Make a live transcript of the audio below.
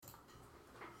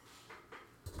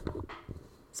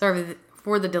Sorry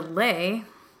for the delay.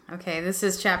 Okay, this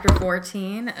is chapter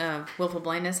 14 of Wilful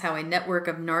Blindness, how a network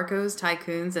of narcos,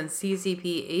 tycoons, and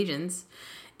CCP agents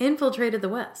infiltrated the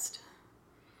West.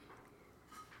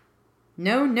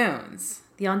 No knowns.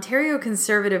 The Ontario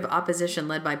Conservative opposition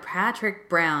led by Patrick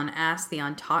Brown asked the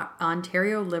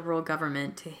Ontario Liberal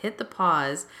government to hit the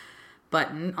pause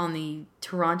button on the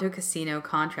Toronto casino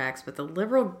contracts, but the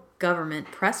Liberal government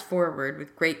pressed forward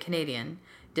with Great Canadian,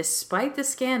 despite the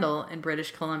scandal in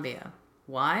British Columbia.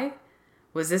 Why?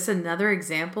 Was this another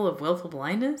example of willful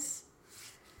blindness?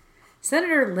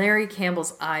 Senator Larry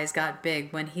Campbell's eyes got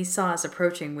big when he saw us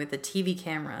approaching with a TV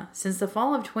camera. Since the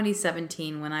fall of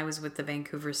 2017, when I was with the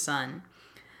Vancouver Sun,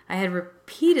 I had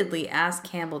repeatedly asked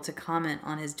Campbell to comment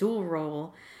on his dual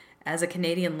role as a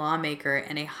Canadian lawmaker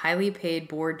and a highly paid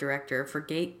board director for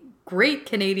Great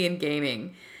Canadian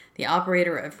Gaming, the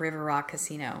operator of River Rock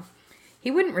Casino. He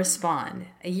wouldn't respond.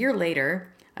 A year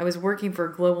later, I was working for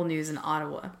Global News in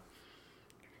Ottawa.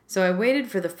 So I waited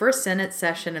for the first Senate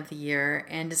session of the year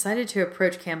and decided to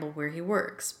approach Campbell where he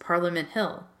works, Parliament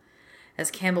Hill. As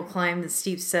Campbell climbed the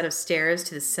steep set of stairs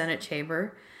to the Senate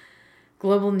chamber,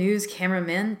 Global News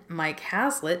cameraman Mike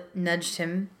Haslett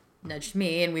nudged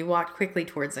me, and we walked quickly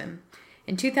towards him.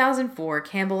 In 2004,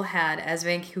 Campbell had, as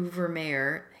Vancouver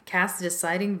mayor, cast the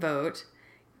deciding vote,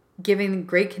 giving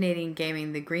Great Canadian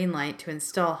Gaming the green light to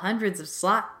install hundreds of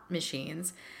slot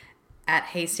machines at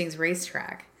Hastings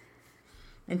Racetrack.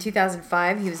 In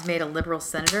 2005, he was made a Liberal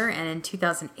senator, and in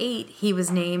 2008, he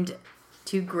was named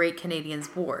to Great Canadian's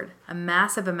board. A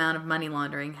massive amount of money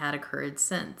laundering had occurred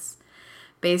since.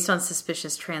 Based on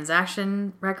suspicious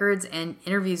transaction records and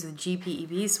interviews with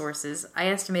GPEB sources, I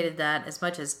estimated that as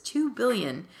much as $2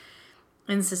 billion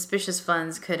in suspicious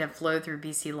funds could have flowed through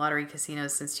BC lottery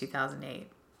casinos since 2008.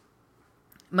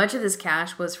 Much of this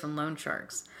cash was from loan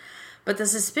sharks. But the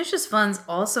suspicious funds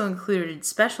also included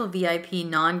special VIP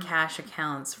non-cash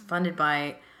accounts funded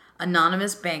by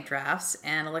anonymous bank drafts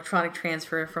and electronic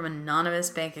transfer from anonymous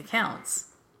bank accounts.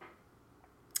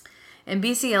 And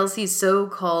BCLC's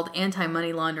so-called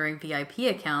anti-money laundering VIP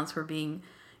accounts were being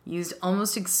used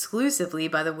almost exclusively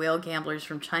by the whale gamblers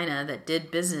from China that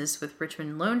did business with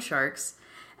Richmond loan sharks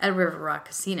at River Rock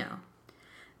Casino.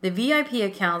 The VIP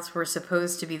accounts were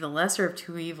supposed to be the lesser of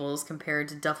two evils compared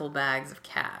to duffel bags of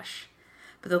cash.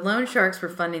 But the loan sharks were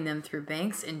funding them through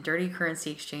banks and dirty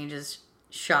currency exchanges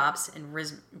shops in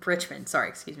Richmond.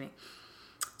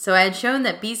 So I had shown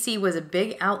that BC was a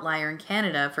big outlier in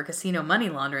Canada for casino money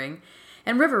laundering,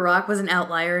 and River Rock was an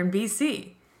outlier in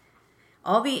BC.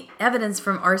 All the evidence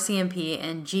from RCMP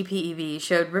and GPEB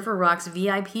showed River Rock's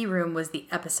VIP room was the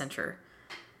epicenter,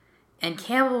 and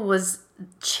Campbell was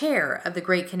chair of the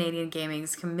Great Canadian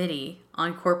Gaming's Committee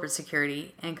on Corporate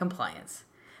Security and Compliance.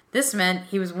 This meant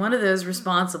he was one of those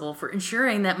responsible for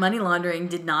ensuring that money laundering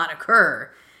did not occur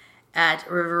at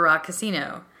River Rock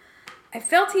Casino. I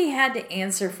felt he had to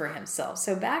answer for himself.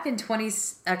 So back in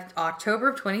October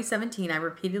of 2017, I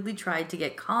repeatedly tried to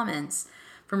get comments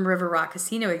from River Rock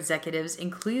Casino executives,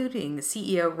 including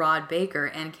CEO Rod Baker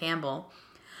and Campbell.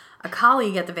 A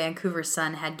colleague at the Vancouver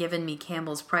Sun had given me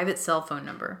Campbell's private cell phone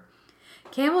number.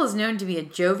 Campbell is known to be a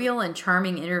jovial and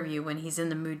charming interview when he's in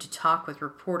the mood to talk with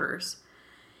reporters.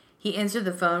 He answered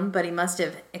the phone, but he must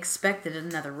have expected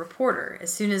another reporter.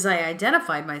 As soon as I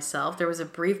identified myself, there was a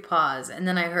brief pause, and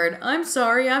then I heard, "I'm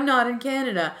sorry, I'm not in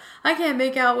Canada. I can't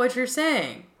make out what you're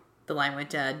saying." The line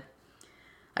went dead.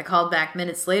 I called back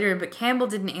minutes later, but Campbell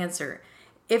didn't answer.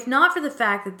 If not for the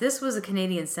fact that this was a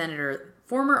Canadian senator,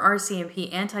 former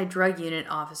RCMP anti-drug unit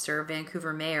officer,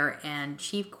 Vancouver mayor, and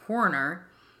chief coroner,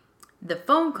 the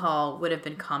phone call would have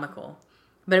been comical.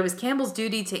 But it was Campbell's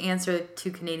duty to answer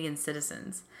to Canadian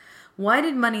citizens. Why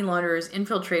did money launderers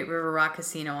infiltrate River Rock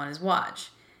Casino on his watch?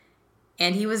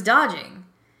 And he was dodging.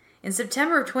 In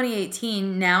September of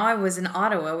 2018, now I was in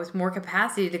Ottawa with more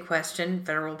capacity to question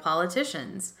federal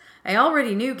politicians. I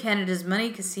already knew Canada's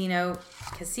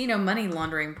casino money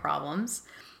laundering problems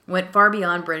went far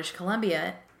beyond British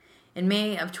Columbia. In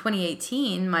May of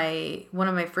 2018, one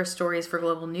of my first stories for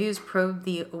Global News probed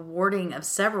the awarding of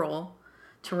several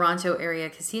Toronto area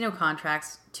casino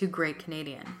contracts to Great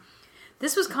Canadian.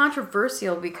 This was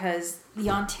controversial because the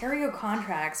Ontario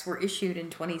contracts were issued in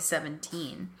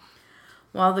 2017,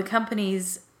 while the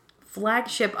company's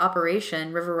flagship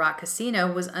operation, River Rock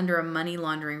Casino, was under a money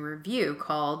laundering review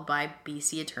called by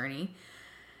BC Attorney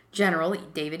General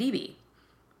David Eby.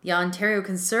 The Ontario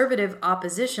Conservative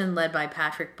opposition, led by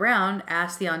Patrick Brown,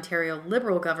 asked the Ontario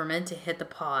Liberal government to hit the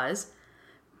pause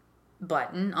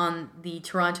button on the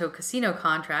Toronto casino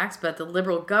contracts, but the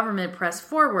Liberal government pressed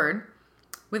forward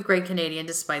with Great Canadian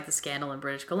despite the scandal in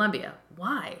British Columbia.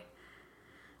 Why?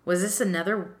 Was this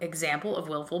another example of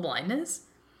willful blindness?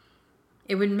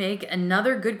 It would make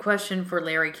another good question for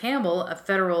Larry Campbell, a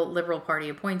federal Liberal Party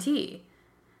appointee.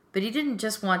 But he didn't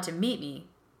just want to meet me,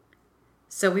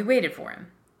 so we waited for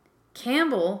him.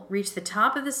 Campbell reached the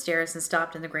top of the stairs and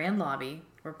stopped in the grand lobby,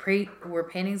 where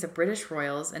paintings of British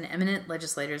royals and eminent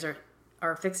legislators are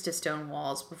affixed to stone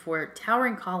walls before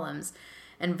towering columns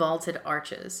and vaulted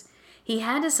arches. He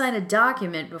had to sign a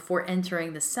document before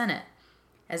entering the Senate.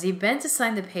 As he bent to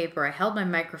sign the paper, I held my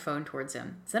microphone towards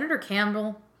him. Senator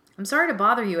Campbell, I'm sorry to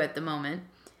bother you at the moment.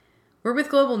 We're with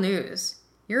Global News.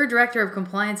 You're a director of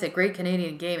compliance at Great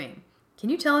Canadian Gaming. Can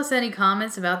you tell us any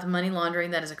comments about the money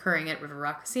laundering that is occurring at River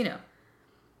Rock Casino?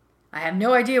 I have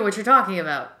no idea what you're talking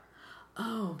about.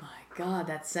 Oh my God,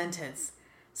 that sentence.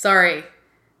 Sorry,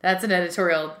 that's an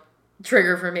editorial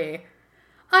trigger for me.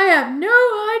 I have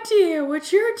no idea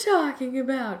what you're talking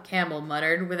about, Campbell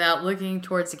muttered without looking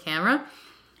towards the camera.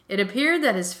 It appeared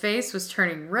that his face was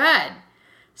turning red.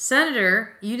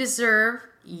 Senator, you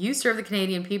serve the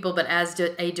Canadian people, but as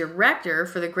a director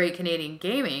for the Great Canadian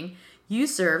Gaming, you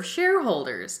serve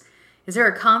shareholders. Is there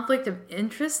a conflict of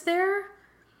interest there?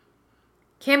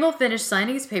 Campbell finished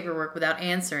signing his paperwork without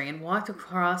answering and walked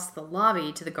across the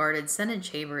lobby to the guarded Senate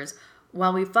chambers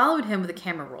while we followed him with the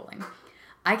camera rolling.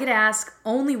 I could ask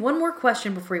only one more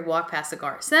question before he walked past the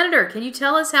guard. Senator, can you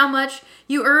tell us how much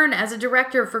you earn as a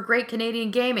director for Great Canadian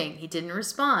Gaming? He didn't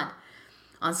respond.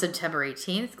 On September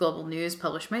 18th, Global News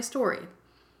published my story.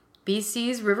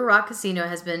 BC's River Rock Casino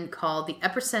has been called the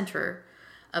epicenter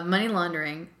of money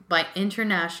laundering by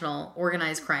international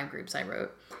organized crime groups, I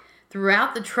wrote.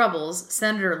 Throughout the Troubles,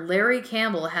 Senator Larry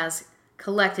Campbell has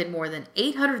collected more than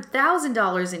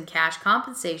 $800,000 in cash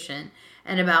compensation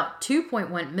and about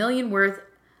 $2.1 million worth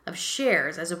of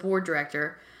shares as a board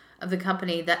director of the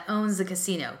company that owns the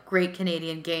casino, Great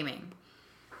Canadian Gaming.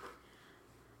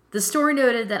 The story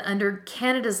noted that under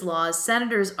Canada's laws,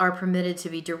 senators are permitted to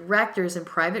be directors in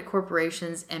private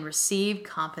corporations and receive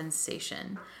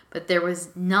compensation. But was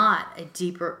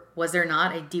there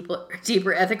not a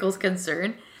deeper ethical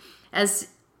concern? As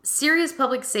serious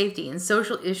public safety and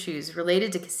social issues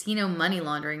related to casino money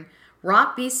laundering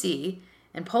rock BC,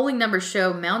 and polling numbers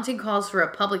show mounting calls for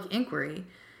a public inquiry,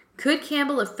 could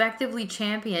Campbell effectively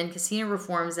champion casino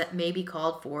reforms that may be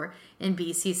called for in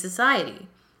BC society?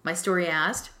 My story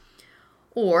asked.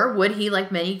 Or would he,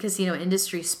 like many casino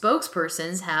industry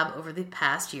spokespersons have over the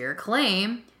past year,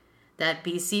 claim that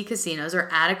BC casinos are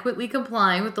adequately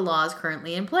complying with the laws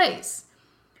currently in place?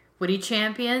 Would he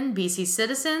champion BC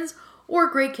citizens or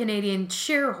Great Canadian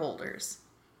shareholders?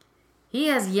 He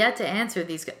has yet to answer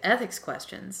these ethics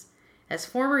questions. As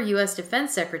former U.S.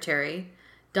 Defense Secretary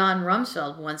Don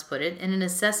Rumsfeld once put it, in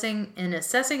assessing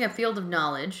a field of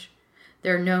knowledge,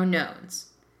 there are no knowns.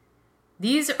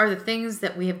 These are the things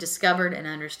that we have discovered and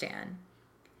understand.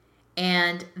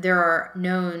 And there are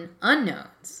known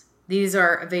unknowns. These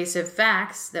are evasive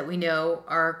facts that we know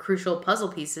are crucial puzzle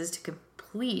pieces to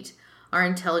complete our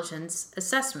intelligence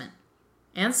assessment.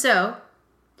 And so,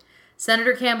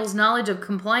 Senator Campbell's knowledge of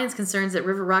compliance concerns at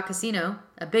River Rock Casino,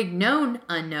 a big known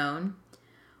unknown.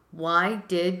 Why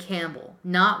did Campbell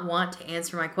not want to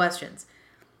answer my questions?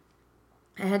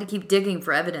 I had to keep digging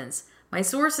for evidence. My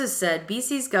sources said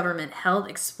BC's government held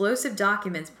explosive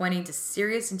documents pointing to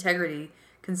serious integrity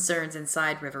concerns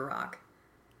inside River Rock.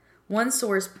 One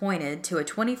source pointed to a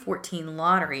 2014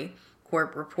 Lottery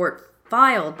Corp report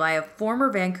filed by a former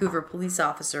Vancouver police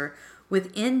officer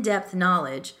with in-depth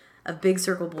knowledge of Big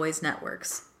Circle Boys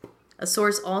networks. A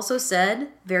source also said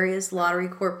various Lottery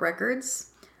Corp records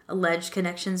alleged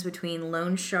connections between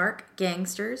loan shark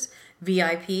gangsters,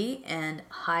 VIP, and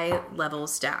high-level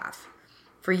staff.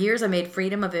 For years, I made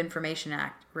Freedom of Information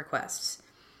Act requests.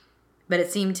 But it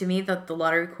seemed to me that the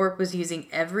Lottery Corp was using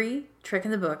every trick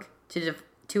in the book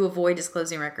to avoid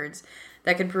disclosing records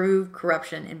that could prove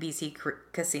corruption in BC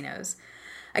casinos.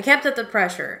 I kept up the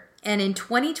pressure, and in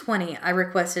 2020, I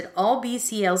requested all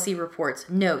BCLC reports,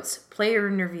 notes, player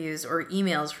interviews, or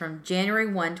emails from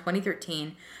January 1,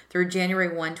 2013 through January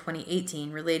 1,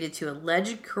 2018 related to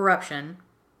alleged corruption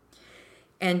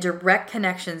and direct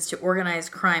connections to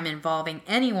organized crime involving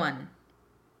anyone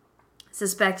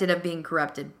suspected of being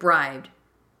corrupted, bribed,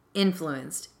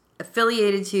 influenced,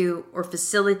 affiliated to, or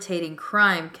facilitating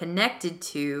crime connected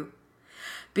to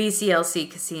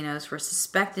BCLC casinos for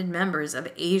suspected members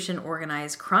of Asian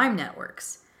organized crime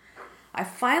networks. I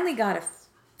finally got a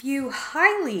few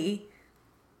highly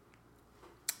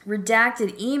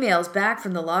redacted emails back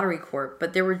from the Lottery Corp,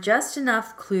 but there were just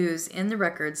enough clues in the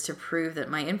records to prove that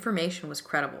my information was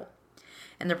credible.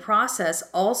 And the process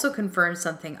also confirmed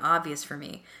something obvious for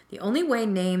me. The only way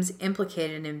names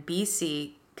implicated in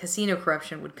BC casino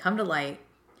corruption would come to light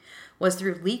was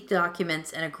through leaked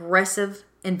documents and aggressive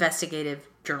investigative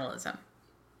journalism.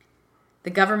 The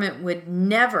government would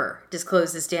never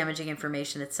disclose this damaging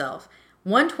information itself.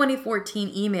 One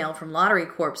 2014 email from Lottery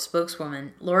Corp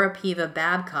spokeswoman Laura Piva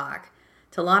Babcock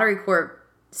to Lottery Corp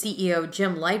CEO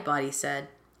Jim Lightbody said,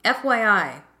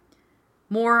 FYI,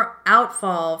 more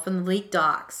outfall from the leaked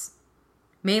docs,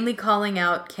 mainly calling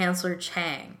out Chancellor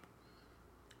Chang.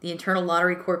 The internal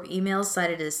Lottery Corp emails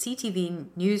cited a CTV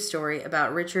news story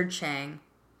about Richard Chang,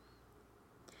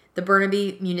 the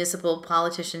Burnaby municipal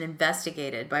politician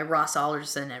investigated by Ross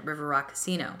Alderson at River Rock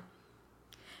Casino.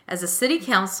 As a city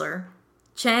councillor,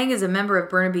 Chang is a member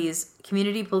of Burnaby's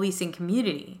community policing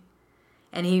community,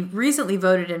 and he recently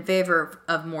voted in favor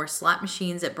of more slot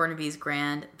machines at Burnaby's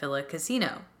Grand Villa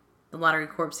Casino. The Lottery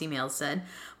Corp's email said,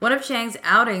 one of Chang's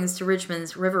outings to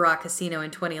Richmond's River Rock Casino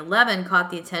in 2011 caught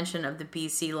the attention of the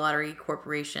BC Lottery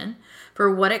Corporation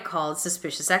for what it called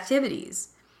suspicious activities.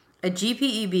 A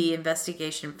GPEB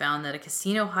investigation found that a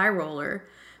casino high roller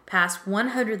passed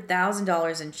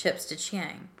 $100,000 in chips to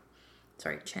Chang.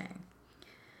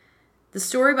 The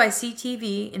story by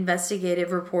CTV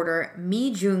investigative reporter Mi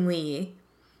Jun Lee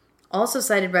also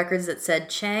cited records that said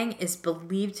Chang is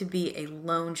believed to be a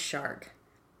loan shark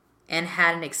and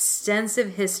had an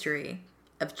extensive history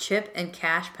of chip and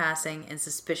cash passing and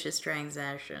suspicious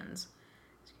transactions.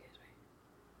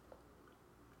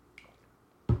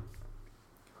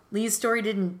 Lee's story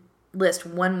didn't list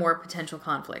one more potential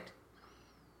conflict.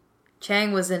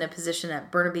 Chang was in a position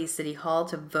at Burnaby City Hall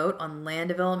to vote on land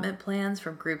development plans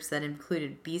from groups that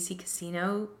included BC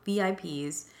Casino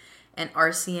VIPs and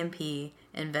RCMP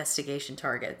investigation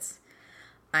targets.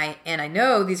 I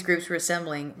know these groups were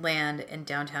assembling land in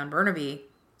downtown Burnaby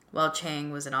while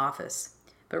Chang was in office.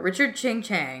 But Richard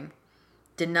Chang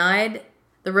denied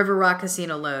the River Rock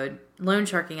Casino loan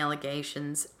sharking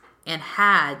allegations and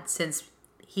had since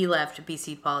he left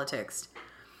BC politics.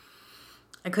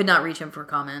 I could not reach him for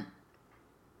comment.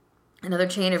 Another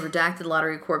chain of redacted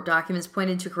Lottery Corp documents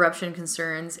pointed to corruption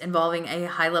concerns involving a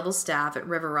high-level staff at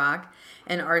River Rock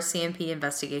and RCMP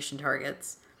investigation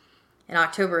targets. In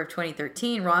October of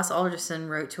 2013, Ross Alderson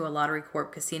wrote to a Lottery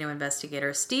Corp casino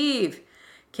investigator, Steve,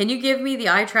 can you give me the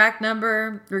iTrack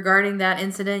number regarding that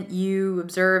incident you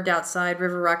observed outside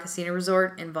River Rock Casino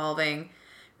Resort involving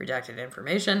redacted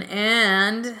information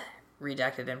and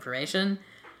redacted information?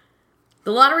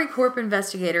 The Lottery Corp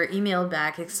investigator emailed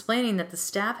back explaining that the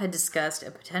staff had discussed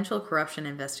a potential corruption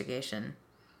investigation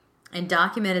and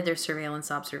documented their surveillance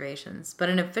observations, but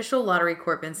an official Lottery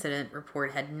Corp incident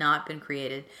report had not been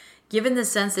created given the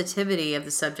sensitivity of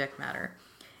the subject matter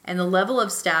and the level of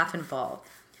staff involved.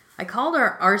 I called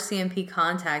our RCMP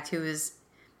contact who was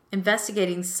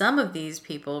investigating some of these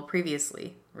people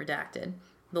previously, redacted.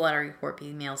 The Lottery Corp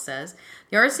email says,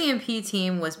 the RCMP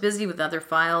team was busy with other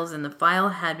files and the file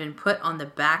had been put on the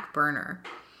back burner.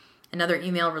 Another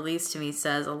email released to me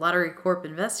says, a Lottery Corp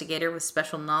investigator with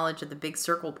special knowledge of the Big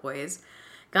Circle Boys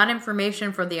got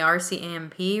information from the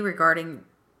RCMP regarding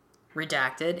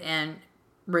redacted and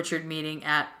Richard meeting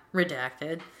at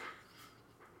redacted.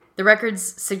 The records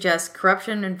suggest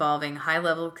corruption involving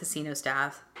high-level casino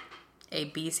staff, a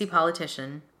BC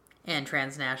politician, and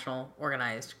transnational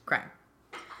organized crime.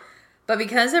 But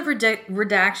because of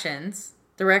redactions,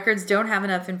 the records don't have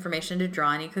enough information to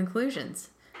draw any conclusions.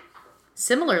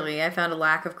 Similarly, I found a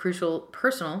lack of crucial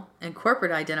personal and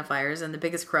corporate identifiers in the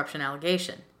biggest corruption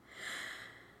allegation.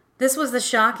 This was the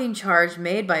shocking charge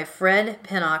made by Fred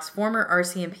Pinnock's former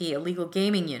RCMP illegal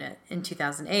gaming unit in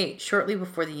 2008, shortly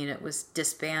before the unit was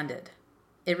disbanded.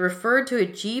 It referred to a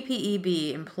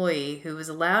GPEB employee who was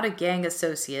allowed a gang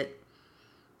associate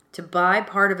to buy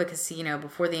part of a casino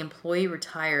before the employee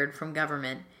retired from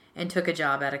government and took a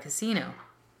job at a casino.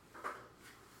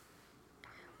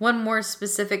 One more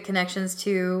specific connections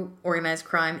to organized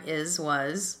crime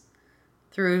was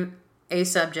through a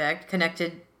subject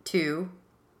connected to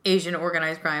Asian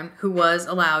organized crime who was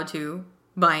allowed to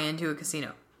buy into a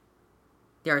casino,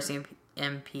 the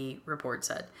RCMP report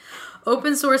said.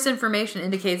 Open source information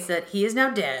indicates that he is now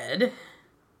dead,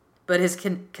 but his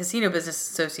casino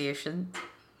business association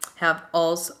have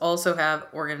also have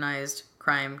organized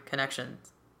crime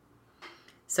connections.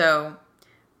 So,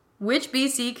 which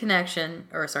BC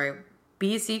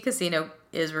casino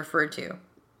is referred to?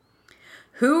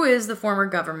 Who is the former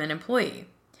government employee?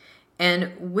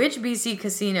 And which BC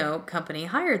casino company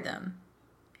hired them?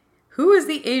 Who is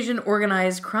the Asian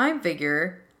organized crime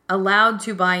figure allowed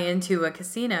to buy into a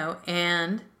casino?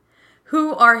 And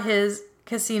who are his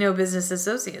casino business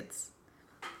associates?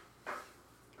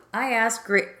 I asked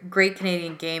Great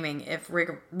Canadian Gaming if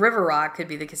River Rock could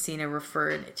be the casino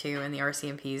referred to in the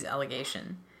RCMP's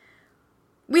allegation.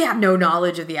 We have no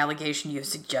knowledge of the allegation you have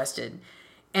suggested,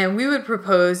 and we would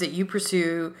propose that you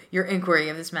pursue your inquiry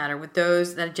of this matter with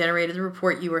those that generated the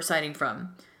report you are citing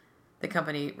from, the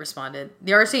company responded.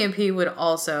 The RCMP would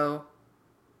also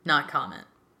not comment.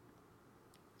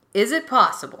 Is it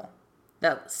possible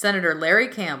that Senator Larry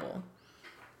Campbell,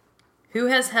 who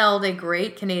has held a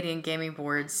Great Canadian Gaming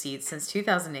Board seat since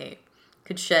 2008,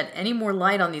 could shed any more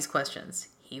light on these questions?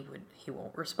 He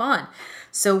won't respond.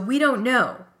 So we don't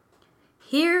know.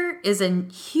 Here is a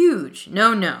huge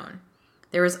no-known.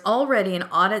 There is already an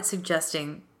audit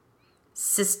suggesting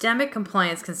systemic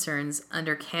compliance concerns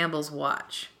under Campbell's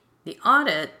watch. The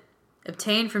audit,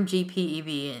 obtained from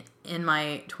GPEB in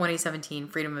my 2017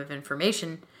 Freedom of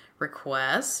Information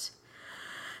request,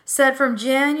 said from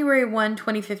January 1,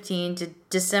 2015 to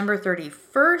December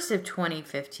 31st of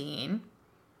 2015,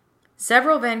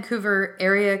 several Vancouver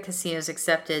area casinos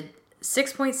accepted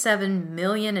 $6.7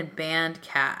 million in banned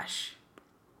cash.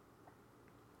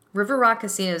 River Rock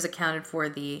casinos accounted for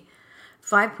the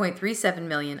 $5.37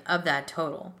 million of that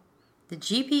total. The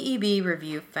GPEB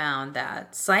review found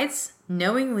that sites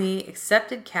knowingly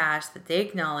accepted cash that they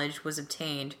acknowledged was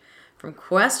obtained from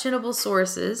questionable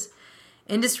sources.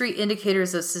 Industry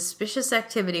indicators of suspicious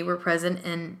activity were present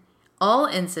in all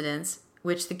incidents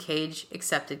which the cage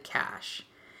accepted cash.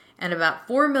 And about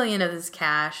 $4 million of this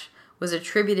cash was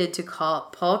attributed to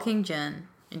Paul King Gin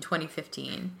in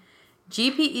 2015.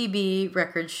 GPEB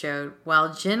records showed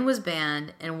while gin was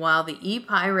banned and while the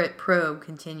e-pirate probe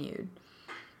continued.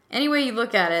 Any way you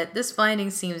look at it, this finding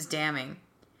seems damning.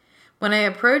 When I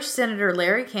approached Senator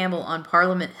Larry Campbell on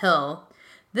Parliament Hill,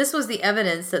 this was the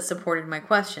evidence that supported my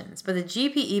questions, but the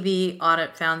GPEB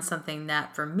audit found something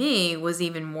that, for me, was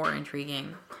even more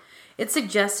intriguing. It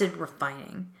suggested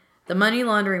refining. The money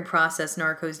laundering process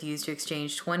narcos use to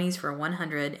exchange 20s for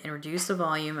 100 and reduce the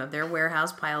volume of their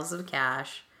warehouse piles of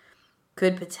cash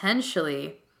could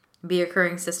potentially be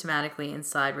occurring systematically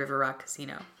inside River Rock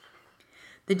Casino.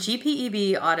 The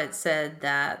GPEB audit said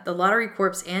that the Lottery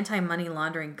Corp's anti-money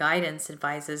laundering guidance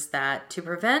advises that to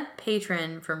prevent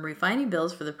patron from refining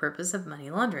bills for the purpose of money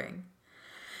laundering,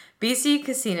 BC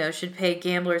casinos should pay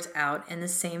gamblers out in the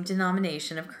same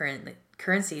denomination of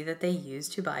currency that they use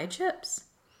to buy chips.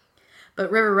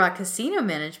 But River Rock Casino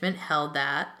management held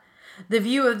that the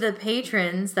view of the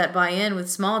patrons that buy in with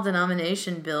small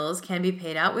denomination bills can be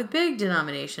paid out with big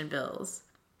denomination bills.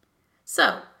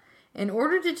 So, in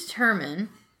order to determine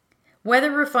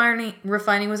whether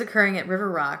refining was occurring at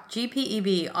River Rock,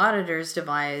 GPEB auditors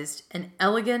devised an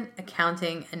elegant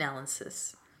accounting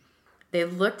analysis. They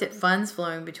looked at funds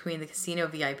flowing between the casino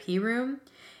VIP room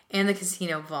and the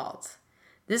casino vault.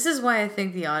 This is why I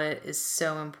think the audit is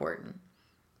so important.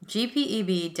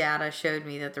 GPEB data showed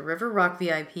me that the River Rock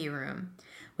VIP room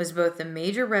was both the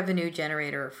major revenue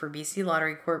generator for BC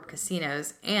Lottery Corp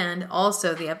casinos and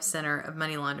also the epicenter of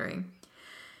money laundering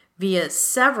via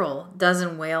several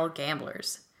dozen whale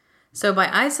gamblers. So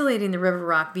by isolating the River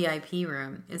Rock VIP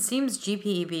room, it seems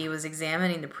GPEB was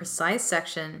examining the precise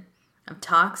section of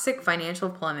toxic financial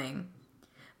plumbing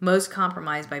most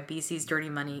compromised by BC's dirty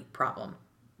money problem.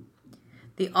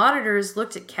 The auditors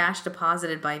looked at cash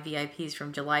deposited by VIPs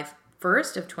from July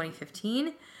 1st of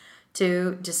 2015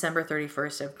 to December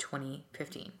 31st of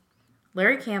 2015.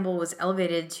 Larry Campbell was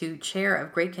elevated to chair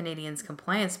of Great Canadian's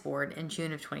Compliance Board in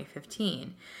June of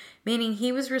 2015, meaning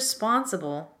he was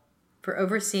responsible for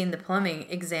overseeing the plumbing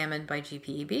examined by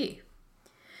GPEB.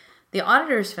 The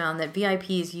auditors found that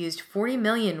VIPs used $40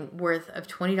 million worth of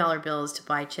 $20 bills to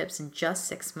buy chips in just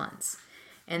 6 months.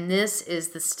 And this is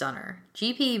the stunner.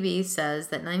 GPEB says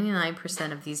that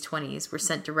 99% of these 20s were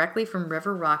sent directly from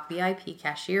River Rock VIP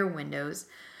cashier windows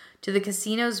to the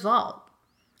casino's vault.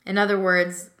 In other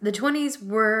words, the 20s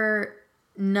were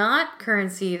not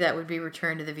currency that would be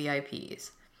returned to the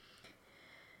VIPs.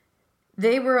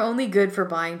 They were only good for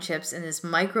buying chips in this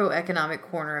microeconomic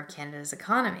corner of Canada's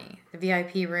economy, the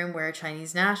VIP room where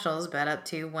Chinese nationals bet up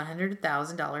to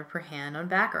 $100,000 per hand on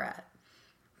baccarat.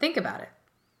 Think about it.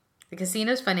 The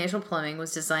casino's financial plumbing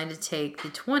was designed to take the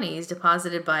 20s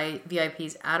deposited by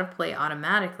VIPs out of play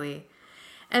automatically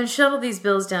and shuttle these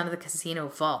bills down to the casino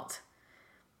vault.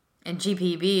 And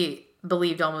GPB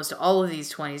believed almost all of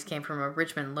these 20s came from a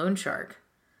Richmond loan shark.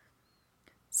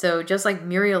 So just like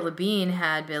Muriel Labine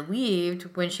had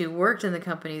believed when she worked in the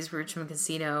company's Richmond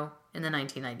casino in the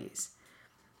 1990s.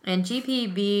 And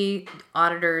GPB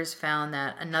auditors found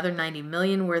that another $90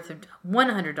 million worth of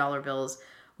 $100 bills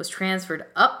was transferred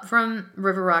up from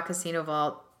River Rock Casino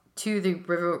Vault to the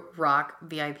River Rock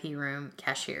VIP room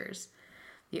cashiers.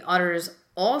 The auditors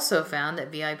also found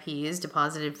that VIPs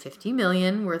deposited $50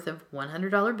 million worth of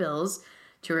 $100 bills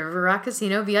to River Rock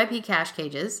Casino VIP cash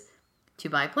cages to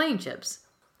buy playing chips.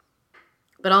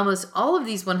 But almost all of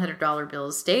these $100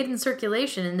 bills stayed in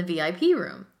circulation in the VIP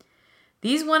room.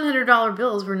 These $100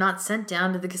 bills were not sent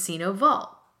down to the casino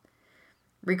vault.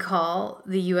 Recall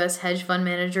the U.S. hedge fund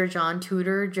manager John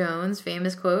Tudor Jones'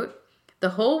 famous quote,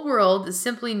 "The whole world is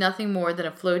simply nothing more than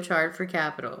a flowchart for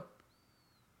capital."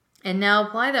 And now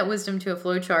apply that wisdom to a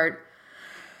flowchart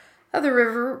of the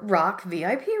River Rock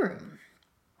VIP room.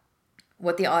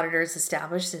 What the auditors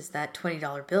established is that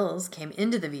 $20 bills came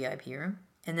into the VIP room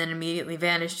and then immediately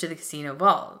vanished to the casino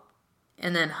vault.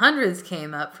 And then hundreds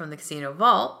came up from the casino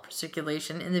vault for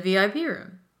circulation in the VIP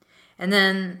room. And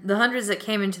then the hundreds that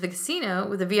came into the casino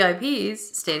with the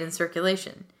VIPs stayed in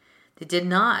circulation. They did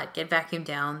not get vacuumed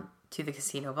down to the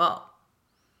casino vault.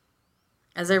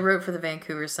 As I wrote for the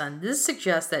Vancouver Sun, this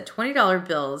suggests that $20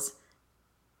 bills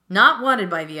not wanted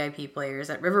by VIP players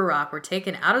at River Rock were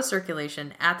taken out of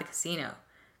circulation at the casino.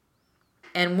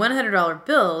 And $100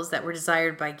 bills that were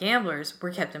desired by gamblers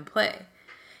were kept in play.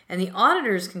 And the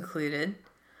auditors concluded,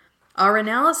 "Our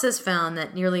analysis found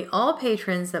that nearly all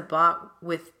patrons that bought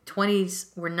with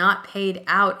 20s were not paid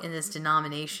out in this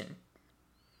denomination.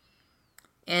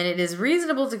 And it is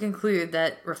reasonable to conclude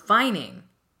that refining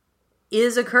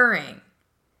is occurring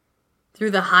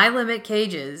through the high-limit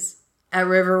cages at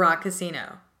River Rock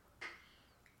Casino."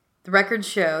 The records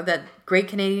show that Great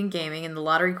Canadian Gaming and the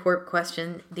Lottery Corp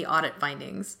questioned the audit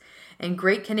findings, and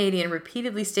Great Canadian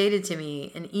repeatedly stated to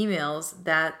me in emails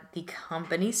that the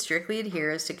company strictly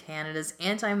adheres to Canada's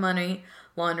anti-money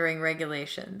laundering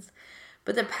regulations.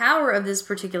 But the power of this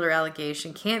particular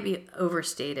allegation can't be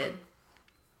overstated.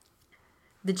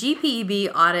 The GPEB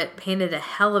audit painted a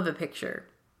hell of a picture,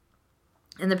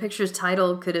 and the picture's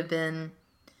title could have been,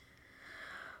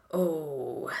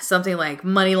 something like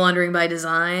money laundering by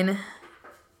design.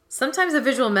 Sometimes a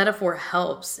visual metaphor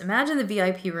helps. Imagine the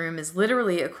VIP room is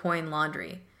literally a coin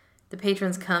laundry. The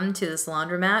patrons come to this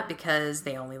laundromat because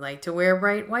they only like to wear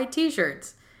bright white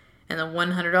t-shirts, and the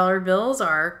 $100 bills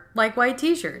are like white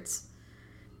t-shirts.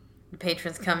 The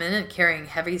patrons come in and carrying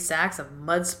heavy sacks of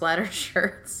mud-splattered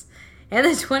shirts, and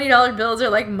the $20 bills are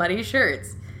like muddy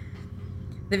shirts.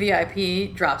 The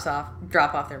VIP drop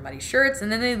off their muddy shirts,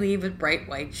 and then they leave with bright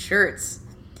white shirts.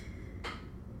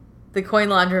 The coin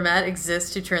laundromat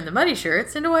exists to turn the muddy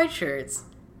shirts into white shirts,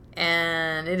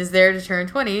 and it is there to turn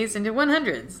 20s into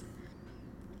 100s.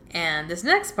 And this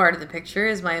next part of the picture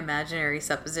is my imaginary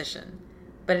supposition,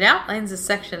 but it outlines a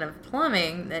section of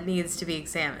plumbing that needs to be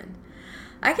examined.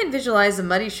 I can visualize the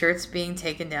muddy shirts being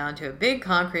taken down to a big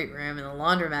concrete room in the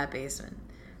laundromat basement.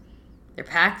 They're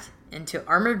packed into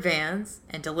armored vans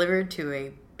and delivered to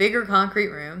a bigger concrete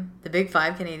room, the Big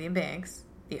Five Canadian banks.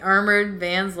 The armored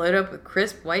vans load up with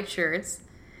crisp white shirts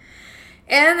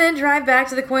and then drive back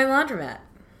to the coin laundromat.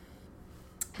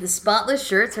 The spotless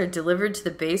shirts are delivered to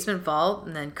the basement vault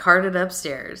and then carted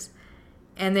upstairs,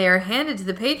 and they are handed to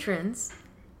the patrons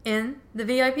in the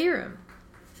VIP room.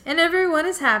 And everyone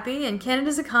is happy, and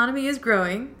Canada's economy is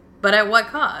growing, but at what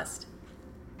cost?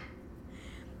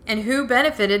 And who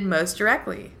benefited most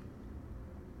directly?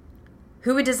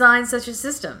 Who would design such a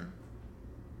system?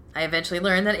 I eventually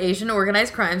learned that Asian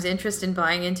organized crime's interest in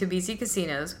buying into BC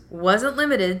casinos wasn't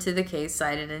limited to the case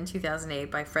cited in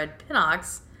 2008 by Fred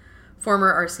Pinnock's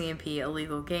former RCMP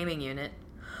illegal gaming unit,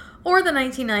 or the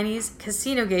 1990s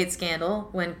Casino-Gate scandal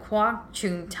when Kwok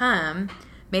Chung Tam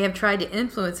may have tried to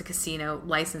influence a casino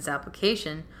license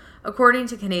application, according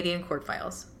to Canadian court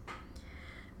files.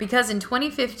 Because in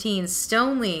 2015,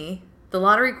 Stone Lee, the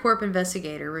Lottery Corp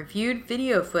investigator, reviewed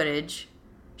video footage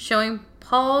showing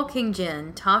Paul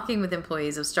King-jin talking with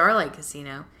employees of Starlight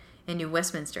Casino in New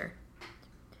Westminster.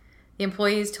 The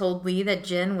employees told Lee that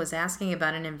Jin was asking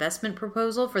about an investment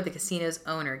proposal for the casino's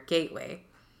owner, Gateway.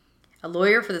 A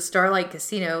lawyer for the Starlight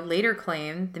Casino later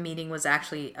claimed the meeting was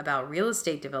actually about real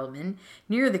estate development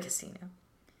near the casino.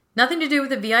 Nothing to do with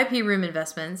the VIP room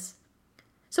investments.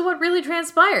 So what really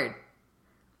transpired?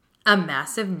 A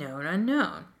massive known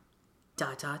unknown. ...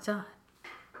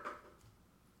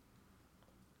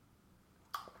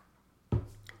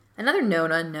 Another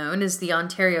known unknown is the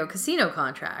Ontario casino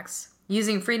contracts.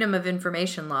 Using Freedom of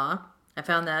Information law, I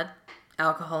found that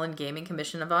Alcohol and Gaming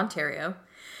Commission of Ontario,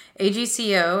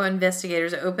 AGCO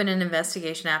investigators opened an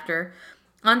investigation after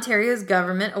Ontario's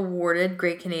government awarded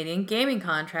Great Canadian Gaming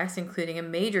contracts, including a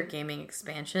major gaming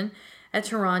expansion at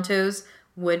Toronto's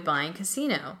Woodbine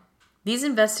Casino. These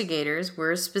investigators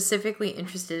were specifically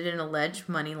interested in an alleged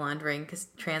money laundering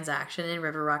transaction in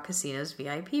River Rock Casino's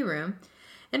VIP room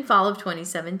in fall of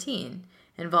 2017,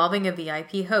 involving a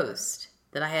VIP host,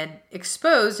 that I had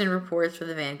exposed in reports for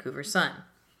the Vancouver Sun.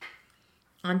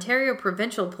 Ontario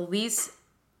Provincial Police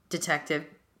Detective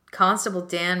Constable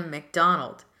Dan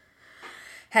MacDonald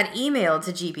had emailed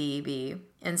to GBEB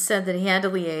and said that he had to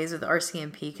liaise with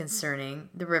RCMP concerning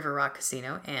the River Rock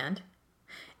Casino and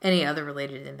any other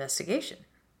related investigation.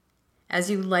 As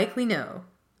you likely know,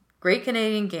 Great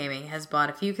Canadian Gaming has bought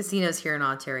a few casinos here in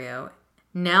Ontario.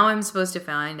 Now I'm supposed to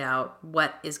find out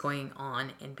what is going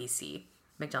on in BC,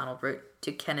 MacDonald wrote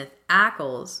to Kenneth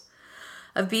Ackles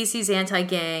of BC's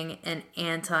Anti-Gang and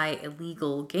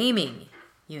Anti-Illegal Gaming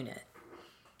Unit.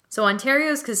 So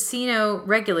Ontario's casino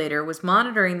regulator was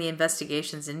monitoring the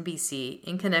investigations in BC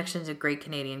in connection to Great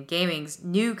Canadian Gaming's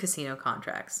new casino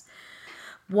contracts.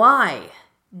 Why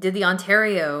did the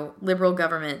Ontario Liberal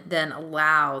government then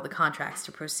allow the contracts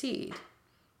to proceed?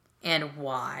 And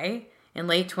why, in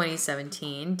late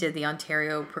 2017, did the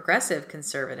Ontario Progressive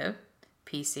Conservative,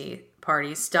 PC,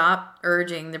 party stop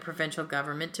urging the provincial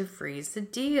government to freeze the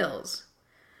deals?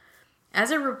 As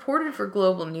it reported for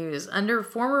Global News, under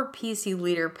former PC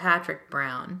leader Patrick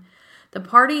Brown, the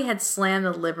party had slammed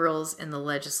the Liberals in the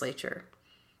legislature.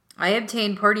 I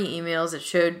obtained party emails that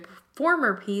showed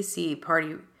former PC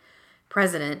party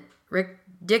president Rick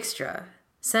Dykstra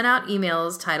sent out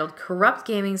emails titled Corrupt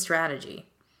Gaming Strategy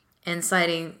and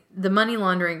citing the money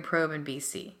laundering probe in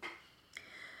BC.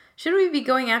 Should we be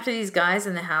going after these guys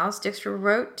in the House, Dykstra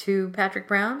wrote to Patrick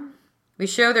Brown? We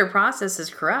show their process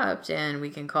is corrupt, and we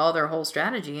can call their whole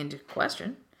strategy into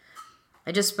question.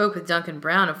 I just spoke with Duncan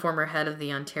Brown, a former head of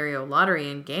the Ontario Lottery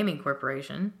and Gaming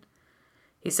Corporation.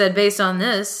 He said based on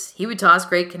this, he would toss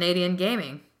Great Canadian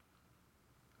Gaming.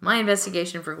 My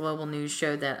investigation for Global News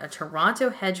showed that a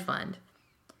Toronto hedge fund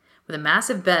with a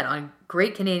massive bet on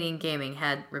Great Canadian Gaming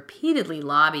had repeatedly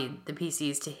lobbied the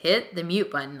PCs to hit the mute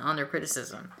button on their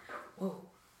criticism. Whoa.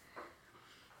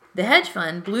 The hedge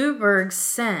fund, Bloomberg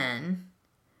Sen,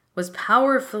 was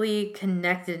powerfully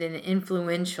connected and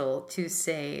influential, to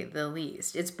say the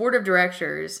least. Its board of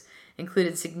directors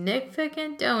included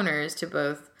significant donors to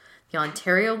both the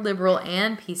Ontario Liberal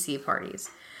and PC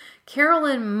parties.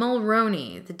 Carolyn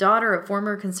Mulroney, the daughter of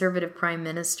former Conservative Prime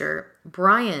Minister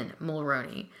Brian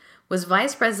Mulroney, was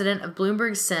vice president of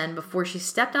Bloomberg Sen before she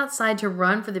stepped outside to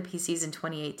run for the PCs in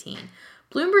 2018.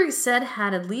 Bloomberg said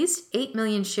had at least 8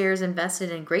 million shares invested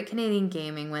in Great Canadian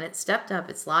Gaming when it stepped up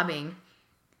its lobbying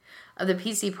of the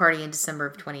PC party in December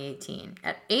of 2018.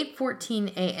 At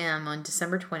 8:14 a.m. on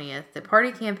December 20th, the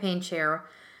party campaign chair,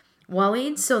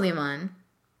 Walid Suleiman,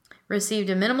 received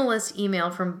a minimalist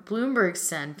email from Bloomberg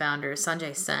Sen founder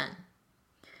Sanjay Sen.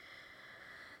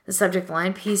 The subject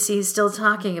line, PC still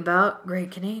talking about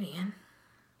Great Canadian,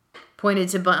 pointed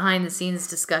to behind-the-scenes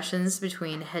discussions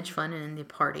between hedge fund and the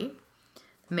party.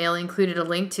 The mail included a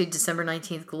link to December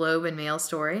 19th Globe and Mail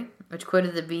story, which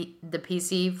quoted the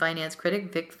PC finance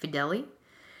critic Vic Fideli,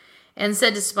 and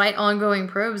said despite ongoing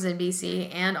probes in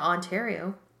BC and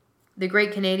Ontario, the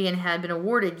Great Canadian had been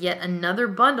awarded yet another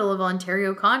bundle of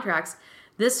Ontario contracts,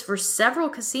 this for several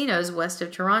casinos west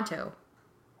of Toronto.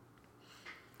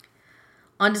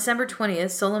 On December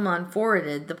 20th, Solomon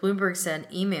forwarded the Bloomberg Sen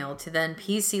email to then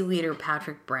PC leader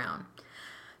Patrick Brown.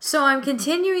 So I'm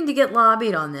continuing to get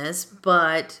lobbied on this,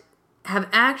 but have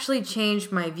actually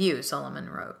changed my view, Solomon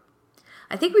wrote.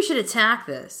 I think we should attack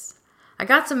this. I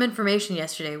got some information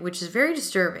yesterday, which is very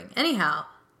disturbing. Anyhow,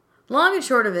 long and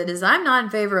short of it is I'm not in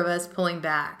favor of us pulling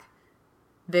back.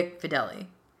 Vic Fideli.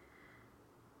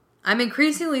 I'm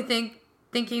increasingly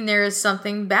thinking there is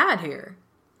something bad here.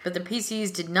 But the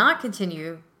PCs did not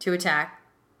continue to attack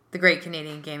the Great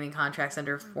Canadian Gaming contracts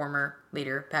under former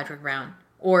leader Patrick Brown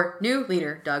or new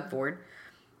leader Doug Ford,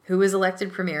 who was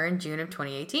elected premier in June of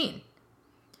 2018.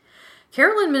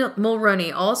 Carolyn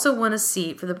Mulroney also won a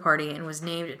seat for the party and was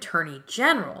named Attorney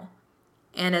General.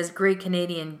 And as Great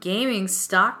Canadian Gaming's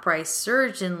stock price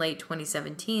surged in late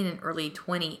 2017 and early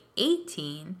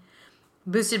 2018,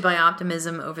 boosted by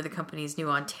optimism over the company's new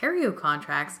Ontario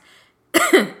contracts,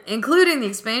 including the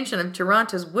expansion of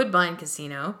Toronto's Woodbine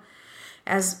Casino,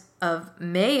 as of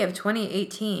May of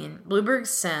 2018, Bloomberg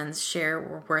Sen's share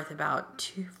were worth about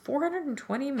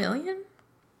 $420 million.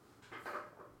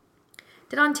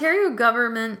 Did Ontario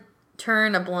government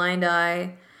turn a blind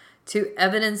eye to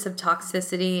evidence of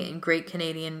toxicity in Great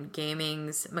Canadian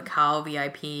Gaming's Macau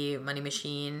VIP money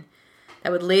machine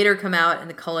that would later come out in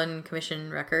the Cullen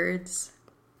Commission records?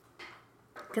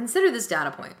 Consider this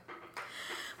data point.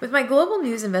 With my Global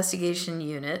News Investigation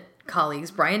Unit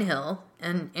colleagues Brian Hill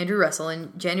and Andrew Russell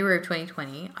in January of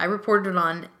 2020, I reported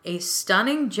on a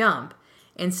stunning jump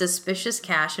in suspicious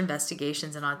cash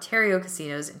investigations in Ontario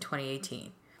casinos in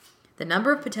 2018. The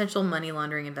number of potential money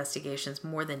laundering investigations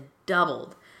more than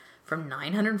doubled from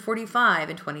 945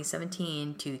 in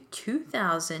 2017 to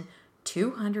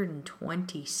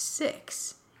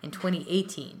 2,226 in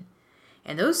 2018.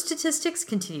 And those statistics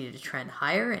continue to trend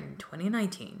higher in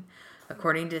 2019,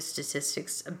 according to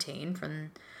statistics obtained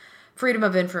from Freedom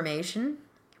of Information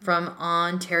from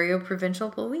Ontario Provincial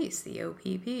Police, the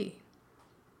OPP.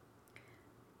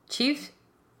 Chief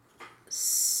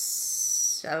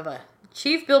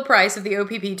Bill Price of the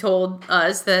OPP told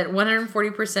us that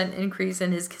 140% increase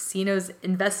in his casino's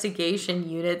investigation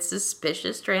unit's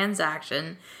suspicious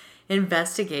transaction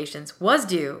investigations was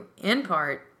due, in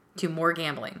part, to more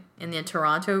gambling in the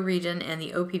Toronto region and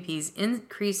the OPP's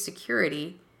increased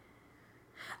security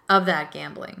of that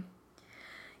gambling.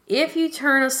 If you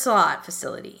turn a slot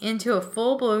facility into a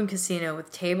full-blown casino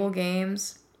with table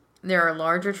games, there are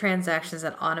larger transactions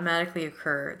that automatically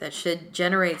occur that should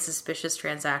generate suspicious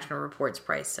transactional reports,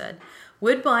 Price said.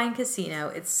 Woodbine Casino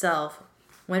itself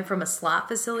went from a slot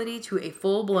facility to a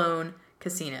full-blown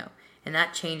casino, and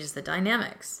that changes the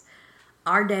dynamics.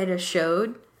 Our data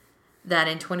showed that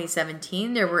in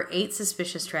 2017, there were 8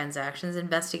 suspicious transactions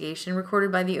investigation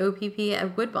recorded by the OPP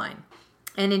at Woodbine.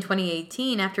 And in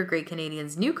 2018, after Great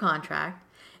Canadian's new contract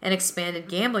and expanded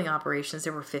gambling operations,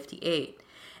 there were 58.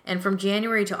 And from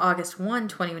January to August 1,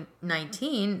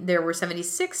 2019, there were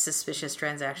 76 suspicious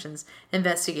transactions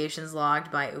investigations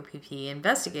logged by OPP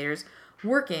investigators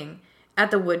working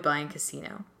at the Woodbine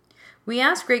Casino. We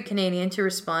asked Great Canadian to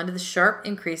respond to the sharp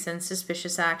increase in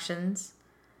suspicious actions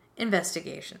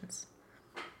investigations.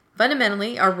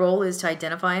 Fundamentally, our role is to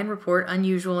identify and report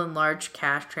unusual and large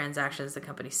cash transactions, the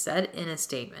company said in a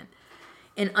statement.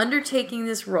 In undertaking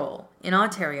this role in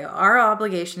Ontario, our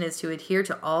obligation is to adhere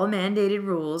to all mandated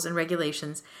rules and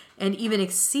regulations and even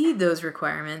exceed those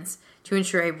requirements to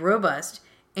ensure a robust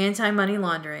anti-money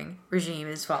laundering regime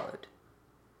is followed.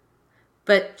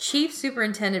 But Chief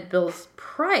Superintendent Bill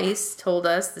Price told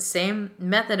us the same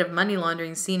method of money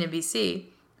laundering seen in BC,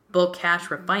 bulk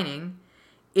cash refining,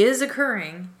 is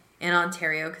occurring in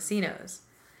Ontario casinos.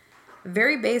 A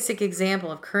very basic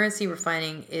example of currency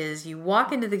refining is you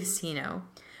walk into the casino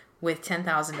with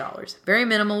 $10,000. Very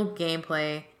minimal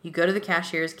gameplay. You go to the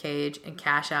cashier's cage and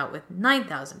cash out with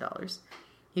 $9,000.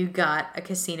 You got a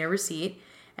casino receipt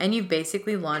and you've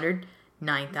basically laundered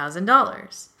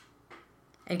 $9,000.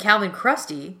 And Calvin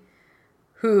Krusty,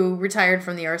 who retired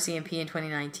from the RCMP in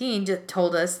 2019,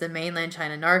 told us the mainland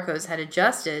China narcos had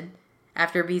adjusted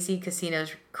after BC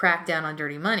casinos cracked down on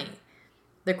dirty money.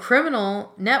 The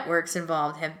criminal networks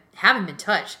involved haven't been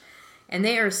touched, and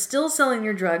they are still selling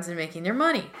their drugs and making their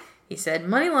money. He said,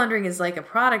 money laundering is like a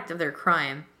product of their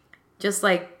crime, just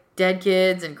like dead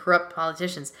kids and corrupt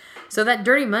politicians. So that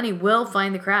dirty money will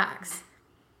find the cracks.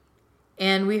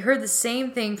 And we heard the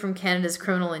same thing from Canada's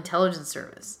Criminal Intelligence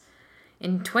Service.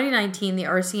 In 2019, the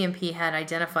RCMP had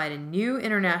identified a new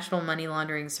international money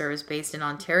laundering service based in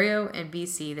Ontario and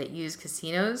BC that used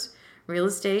casinos, real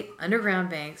estate,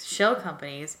 underground banks, shell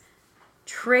companies,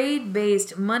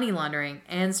 trade-based money laundering,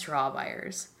 and straw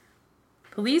buyers.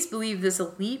 Police believe this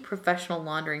elite professional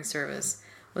laundering service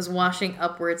was washing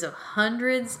upwards of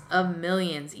hundreds of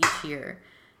millions each year.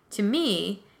 To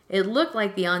me, it looked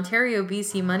like the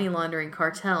Ontario-BC money laundering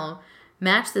cartel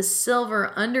matched the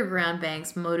silver underground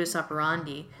bank's modus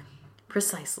operandi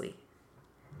precisely.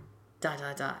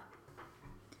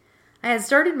 I had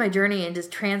started my journey into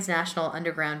transnational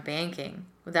underground banking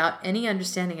without any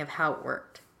understanding of how it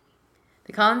worked.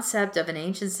 The concept of an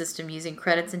ancient system using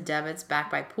credits and debits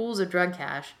backed by pools of drug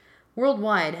cash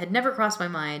worldwide had never crossed my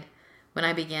mind when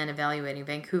I began evaluating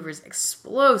Vancouver's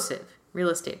explosive real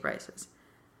estate prices.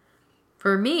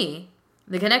 For me,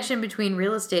 the connection between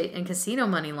real estate and casino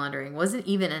money laundering wasn't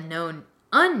even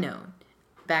unknown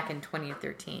back in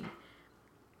 2013.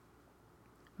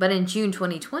 But in June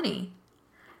 2020,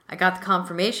 I got the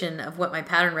confirmation of what my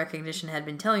pattern recognition had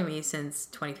been telling me since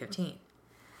 2015.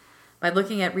 By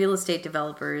looking at real estate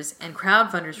developers and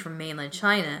crowdfunders from mainland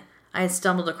China, I had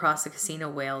stumbled across the casino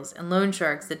whales and loan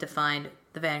sharks that defined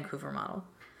the Vancouver model.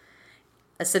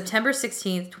 A September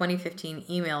 16, 2015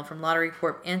 email from Lottery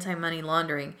Corp anti-money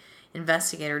laundering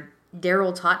investigator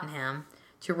Daryl Tottenham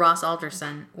to Ross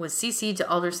Alderson was CC'd to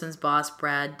Alderson's boss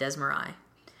Brad Desmarais.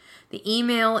 The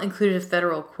email included a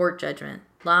federal court judgment,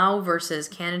 Lau versus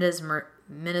Canada's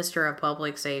Minister of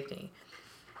Public Safety,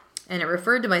 and it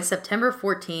referred to my September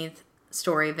 14th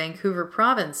story, Vancouver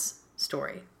Province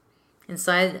story,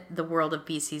 inside the world of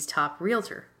BC's top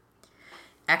realtor.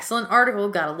 Excellent article,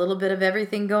 got a little bit of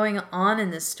everything going on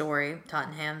in this story,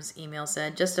 Tottenham's email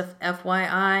said. Just a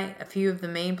FYI, a few of the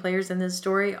main players in this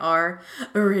story are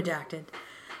redacted.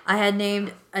 I had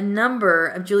named a number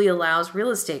of Julia Lau's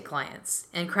real estate clients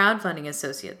and crowdfunding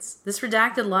associates. This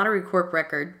redacted Lottery Corp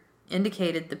record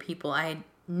indicated the people I had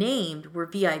named were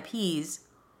VIPs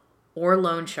or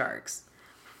loan sharks.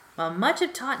 While much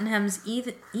of Tottenham's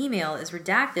email is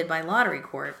redacted by Lottery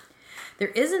Corp, there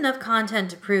is enough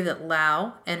content to prove that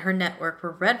Lau and her network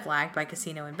were red flagged by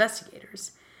casino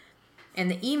investigators. And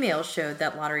the email showed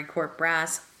that Lottery Corp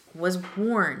brass was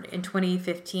warned in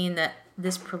 2015 that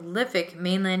this prolific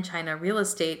mainland China real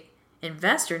estate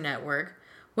investor network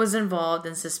was involved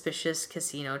in suspicious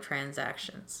casino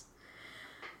transactions.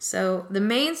 So the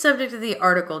main subject of the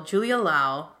article, Julia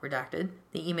Lau, redacted,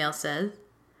 the email says,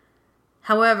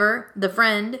 however, the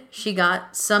friend she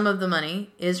got some of the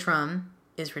money is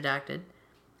redacted.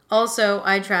 Also,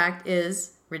 I tracked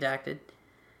is redacted.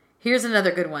 Here's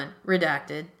another good one,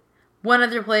 redacted. One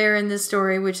other player in this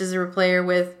story, which is a player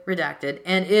with redacted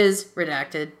and is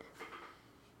redacted.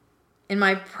 In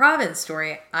my province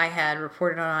story, I had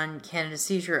reported on Canada's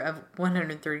seizure of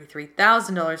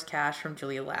 $133,000 cash from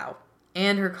Julia Lau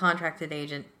and her contracted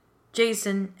agent,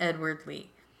 Jason Edward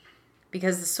Lee,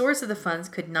 because the source of the funds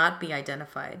could not be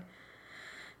identified.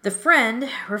 The friend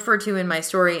referred to in my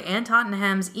story and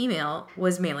Tottenham's email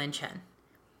was Mei-Lin Chen,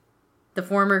 the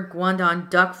former Guangdong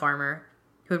duck farmer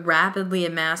who had rapidly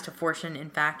amassed a fortune in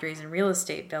factories and real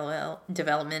estate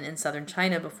development in southern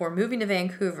China before moving to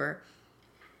Vancouver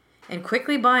and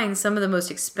quickly buying some of the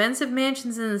most expensive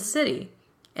mansions in the city,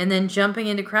 and then jumping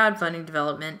into crowdfunding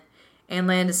development and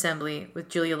land assembly with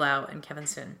Julia Lau and Kevin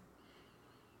Sun.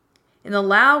 In the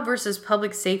Lau versus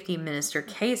Public Safety Minister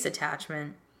case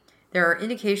attachment, there are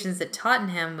indications that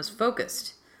Tottenham was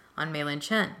focused on Mei-Lin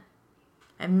Chen.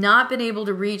 I have not been able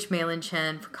to reach Mei-Lin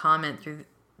Chen for comment through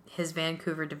his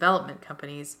Vancouver development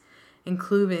companies,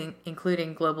 including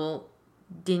Global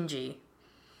Dingy.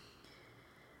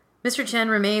 Mr. Chen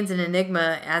remains an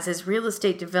enigma as his real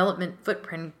estate development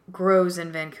footprint grows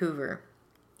in Vancouver.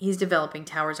 He's developing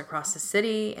towers across the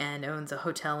city and owns a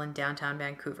hotel in downtown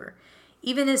Vancouver.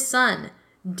 Even his son,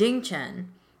 Ding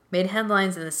Chen, made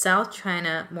headlines in the South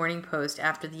China Morning Post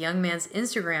after the young man's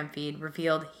Instagram feed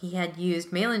revealed he had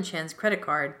used Mei-Lin Chen's credit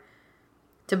card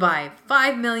to buy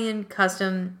 $5 million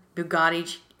custom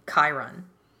Bugatti Chiron.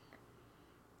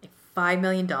 A $5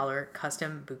 million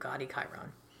custom Bugatti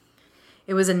Chiron.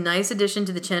 It was a nice addition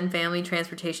to the Chen family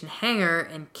transportation hangar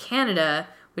in Canada,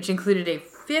 which included a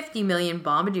 $50 million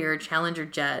Bombardier Challenger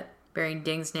jet bearing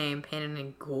Ding's name painted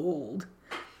in gold.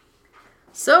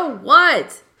 So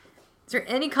what? Is there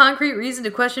any concrete reason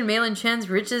to question Mei-Lin Chen's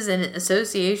riches and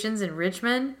associations in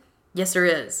Richmond? Yes, there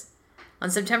is. On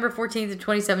September 14th of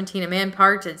 2017, a man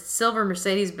parked a silver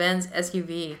Mercedes-Benz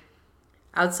SUV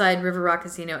outside River Rock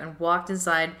Casino and walked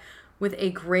inside with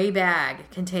a gray bag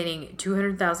containing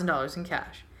 $200,000 in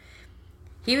cash.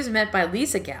 He was met by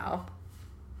Lisa Gao,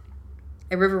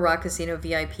 a River Rock Casino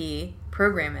VIP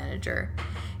program manager,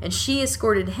 and she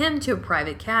escorted him to a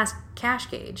private cash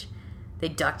cage. They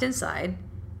ducked inside,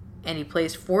 and he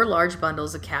placed 4 large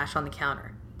bundles of cash on the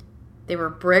counter. They were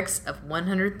bricks of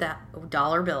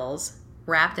 $100 bills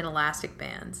wrapped in elastic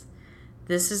bands.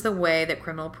 This is the way that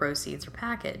criminal proceeds are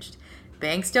packaged.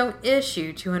 Banks don't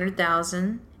issue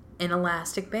 $200,000 in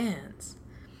elastic bands.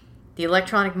 The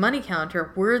electronic money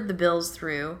counter whirred the bills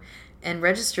through and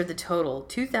registered the total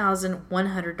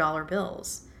 $2,100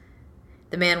 bills.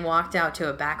 The man walked out to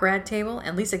a baccarat table,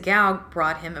 and Lisa Gao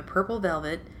brought him a purple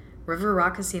velvet River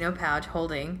Rock Casino pouch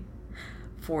holding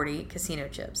 40 casino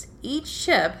chips. Each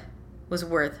chip was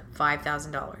worth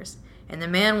 $5,000, and the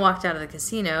man walked out of the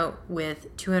casino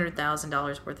with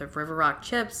 $200,000 worth of River Rock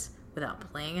chips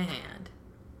without playing a hand.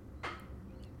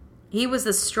 He was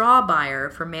the straw buyer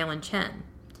for Mei-Lin Chen,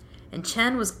 and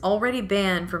Chen was already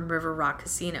banned from River Rock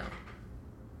Casino.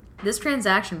 This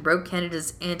transaction broke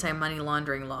Canada's anti-money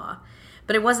laundering law,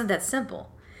 but it wasn't that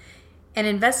simple. An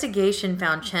investigation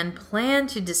found Chen planned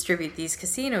to distribute these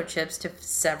casino chips to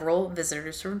several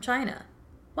visitors from China.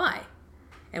 Why?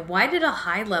 And why did a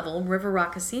high-level River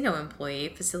Rock Casino employee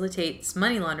facilitate this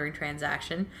money laundering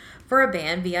transaction for a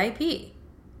banned VIP?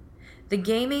 The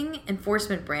Gaming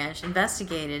Enforcement Branch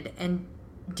investigated and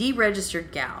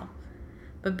deregistered Gao,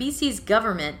 but BC's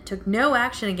government took no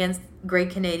action against Great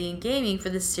Canadian Gaming for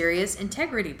this serious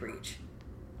integrity breach.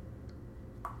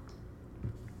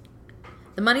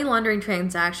 The money laundering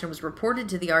transaction was reported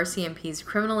to the RCMP's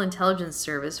Criminal Intelligence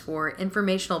Service for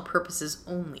informational purposes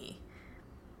only.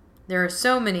 There are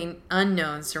so many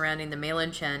unknowns surrounding the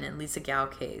Mei-Lin Chen and Lisa Gao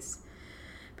case.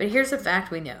 But here's a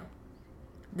fact we know.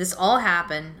 This all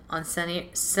happened on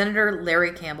Senator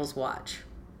Larry Campbell's watch. ...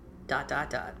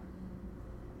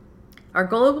 Our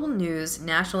Global News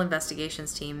National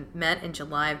Investigations team met in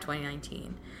July of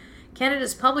 2019.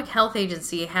 Canada's public health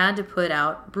agency had to put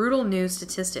out brutal new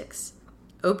statistics.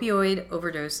 Opioid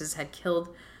overdoses had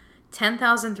killed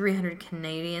 10,300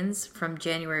 Canadians from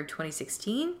January of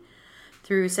 2016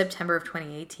 through September of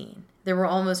 2018. There were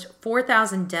almost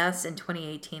 4,000 deaths in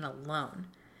 2018 alone.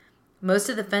 Most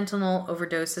of the fentanyl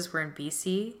overdoses were in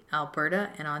BC, Alberta,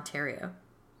 and Ontario.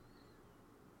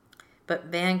 But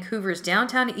Vancouver's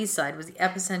downtown east side was the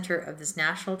epicenter of this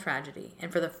national tragedy, and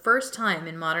for the first time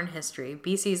in modern history,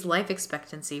 BC's life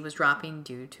expectancy was dropping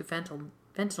due to fentanyl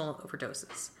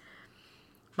overdoses.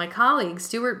 My colleague,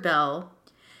 Stuart Bell,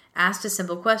 asked a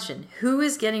simple question: who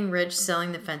is getting rich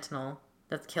selling the fentanyl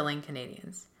that's killing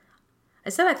Canadians? I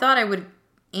said I thought I would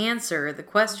answer the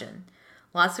question.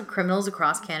 Lots of criminals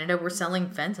across Canada were selling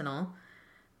fentanyl.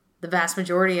 The vast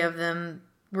majority of them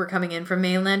were coming in from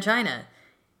mainland China,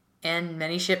 and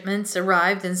many shipments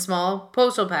arrived in small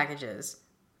postal packages.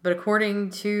 But according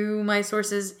to my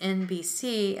sources in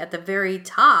BC, at the very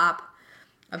top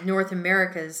of North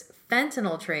America's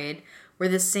fentanyl trade were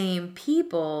the same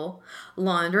people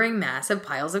laundering massive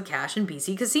piles of cash in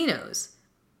BC casinos.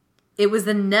 It was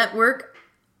the network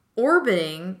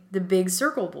orbiting the Big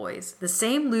Circle Boys, the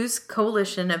same loose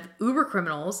coalition of uber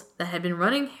criminals that had been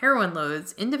running heroin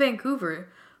loads into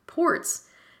Vancouver ports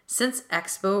since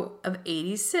Expo of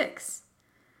 '86.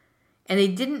 And they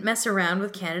didn't mess around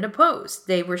with Canada Post.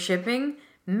 They were shipping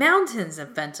mountains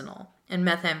of fentanyl and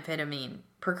methamphetamine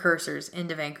precursors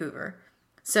into Vancouver.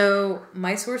 So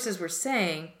my sources were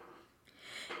saying,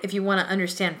 if you want to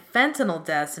understand fentanyl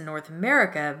deaths in North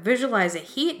America, visualize a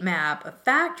heat map of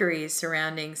factories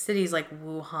surrounding cities like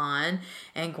Wuhan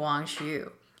and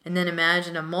Guangzhou. And then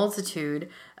imagine a multitude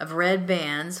of red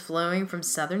bands flowing from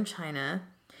southern China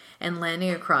and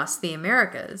landing across the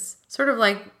Americas. Sort of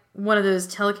like one of those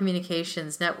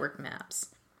telecommunications network maps.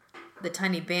 The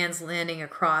tiny bands landing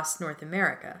across North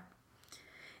America.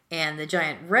 And the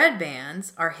giant red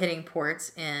bands are hitting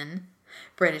ports in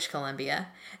British Columbia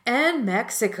and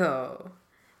Mexico.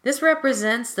 This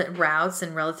represents the routes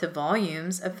and relative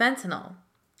volumes of fentanyl.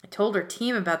 I told our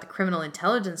team about the criminal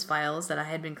intelligence files that I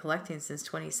had been collecting since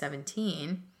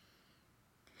 2017.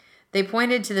 They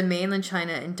pointed to the mainland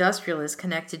China industrialist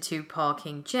connected to Paul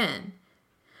King Jin.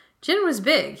 Jin was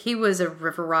big. He was a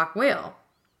river rock whale.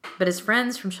 But his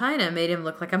friends from China made him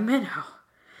look like a minnow.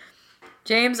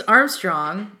 James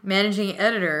Armstrong, managing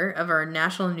editor of our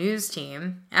national news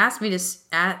team, asked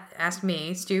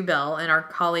me, Stu Bell, and our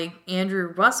colleague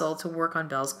Andrew Russell to work on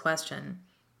Bell's question.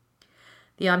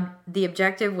 The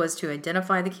objective was to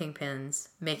identify the kingpins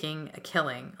making a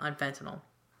killing on fentanyl.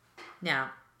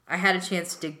 Now, I had a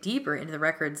chance to dig deeper into the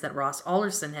records that Ross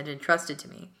Alderson had entrusted to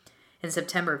me in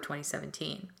September of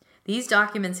 2017. These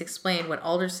documents explain what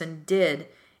Alderson did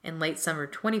in late summer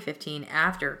 2015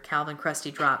 after Calvin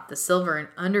Krusty dropped the Silver and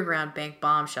Underground Bank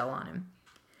bombshell on him.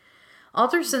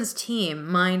 Alderson's team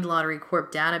mined Lottery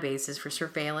Corp databases for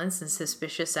surveillance and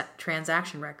suspicious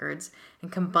transaction records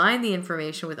and combined the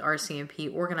information with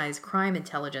RCMP organized crime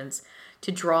intelligence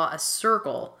to draw a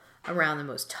circle around the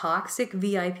most toxic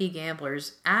VIP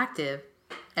gamblers active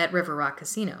at River Rock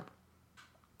Casino.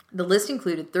 The list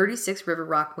included 36 River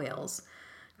Rock whales,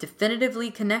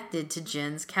 definitively connected to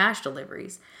Jin's cash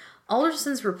deliveries.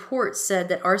 Alderson's report said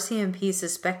that RCMP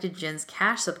suspected Jin's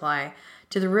cash supply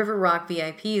to the River Rock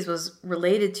VIPs was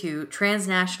related to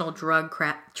transnational drug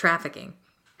trafficking.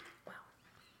 Wow.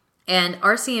 And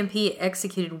RCMP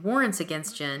executed warrants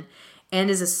against Jin and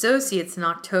his associates in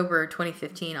October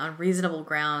 2015 on reasonable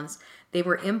grounds. They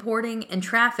were importing and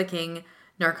trafficking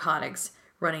narcotics,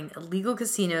 running illegal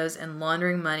casinos, and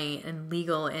laundering money in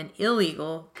legal and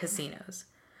illegal casinos.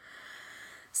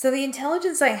 So the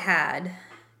intelligence I had,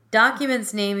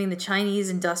 documents naming the Chinese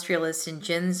industrialists in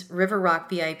Jin's River Rock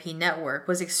VIP network,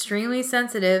 was extremely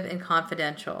sensitive and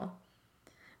confidential.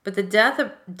 But the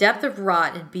depth of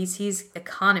rot in BC's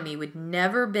economy would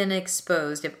never been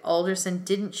exposed if Alderson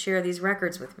didn't share these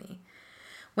records with me.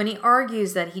 When he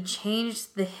argues that he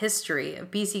changed the history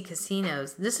of BC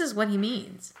casinos, this is what he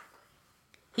means.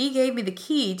 He gave me the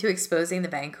key to exposing the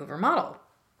Vancouver Model.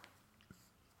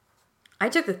 I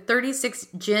took the 36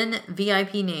 Jin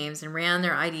VIP names and ran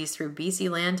their IDs through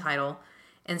BC Land Title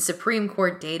and Supreme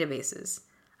Court databases.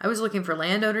 I was looking for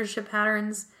land ownership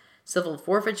patterns, civil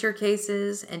forfeiture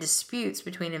cases, and disputes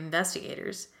between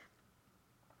investigators.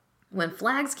 When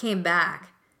flags came back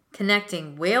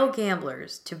connecting whale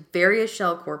gamblers to various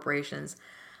shell corporations,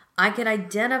 I could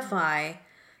identify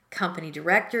company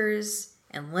directors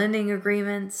and lending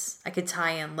agreements. I could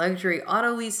tie in luxury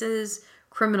auto leases,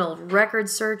 criminal record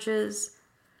searches.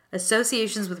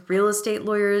 associations with real estate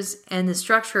lawyers, and the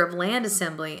structure of land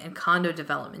assembly and condo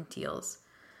development deals.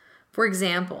 For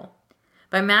example,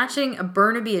 by matching a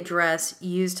Burnaby address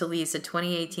used to lease a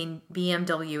 2018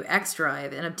 BMW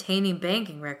X-Drive and obtaining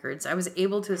banking records, I was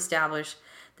able to establish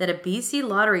that a BC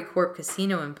Lottery Corp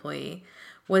casino employee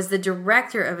was the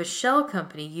director of a shell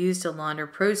company used to launder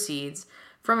proceeds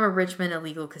from a Richmond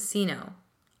illegal casino,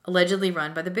 allegedly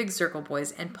run by the Big Circle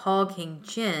Boys and Paul King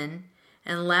Jin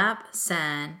and Lap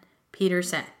San Peter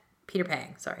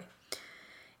Pang.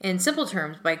 In simple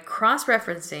terms, by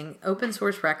cross-referencing open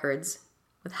source records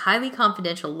with highly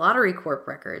confidential Lottery Corp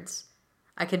records,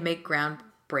 I could make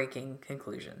groundbreaking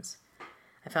conclusions.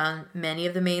 I found many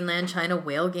of the mainland China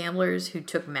whale gamblers who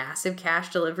took massive cash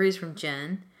deliveries from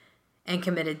Jin and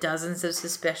committed dozens of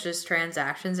suspicious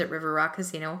transactions at River Rock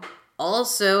Casino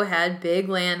also had big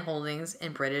land holdings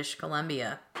in British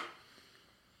Columbia.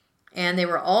 And they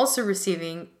were also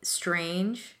receiving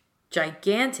strange,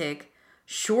 gigantic,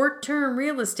 short-term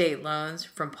real estate loans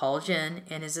from Paul Jin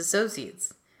and his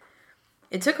associates.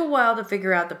 It took a while to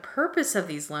figure out the purpose of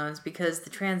these loans because the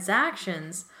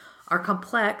transactions are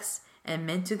complex and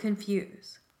meant to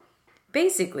confuse.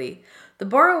 Basically, the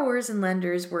borrowers and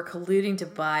lenders were colluding to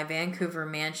buy Vancouver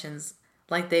mansions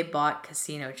like they bought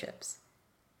casino chips.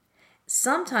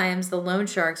 Sometimes the loan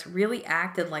sharks really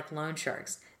acted like loan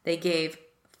sharks. They gave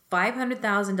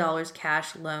 $500,000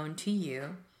 cash loan to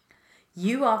you.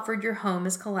 You offered your home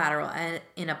as collateral and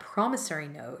in a promissory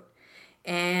note,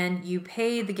 and you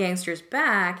paid the gangsters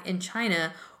back in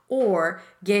China or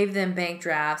gave them bank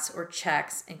drafts or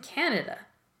checks in Canada.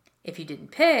 If you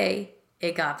didn't pay,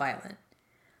 it got violent.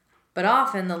 But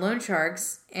often the loan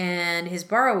sharks and his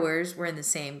borrowers were in the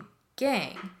same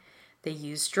gang. They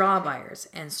used straw buyers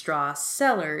and straw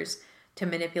sellers to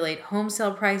manipulate home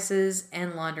sale prices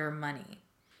and launder money.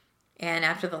 And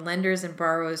after the lenders and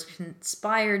borrowers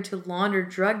conspired to launder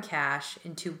drug cash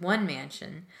into one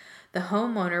mansion, the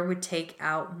homeowner would take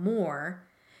out more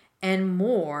and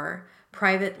more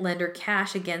private lender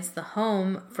cash against the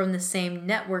home from the same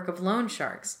network of loan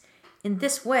sharks. In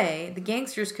this way, the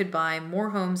gangsters could buy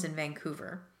more homes in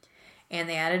Vancouver. And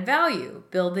they added value,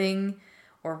 building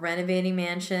or renovating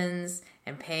mansions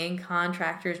and paying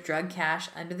contractors drug cash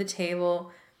under the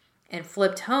table and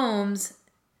flipped homes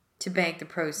to bank the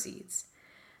proceeds.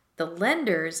 The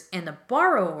lenders and the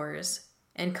borrowers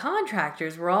and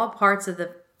contractors were all parts of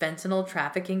the fentanyl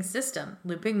trafficking system,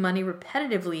 looping money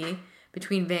repetitively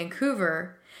between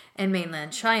Vancouver and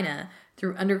mainland China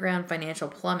through underground financial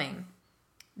plumbing.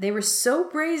 They were so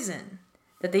brazen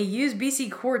that they used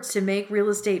BC courts to make real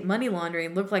estate money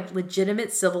laundering look like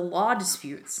legitimate civil law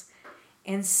disputes.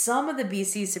 And some of the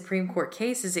BC Supreme Court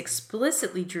cases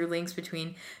explicitly drew links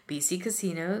between BC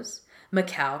casinos,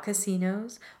 Macau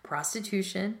casinos,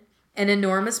 prostitution, and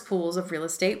enormous pools of real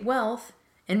estate wealth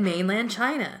in mainland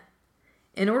China.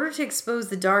 In order to expose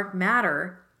the dark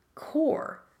matter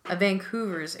core of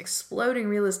Vancouver's exploding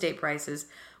real estate prices,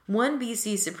 one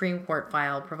BC Supreme Court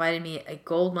file provided me a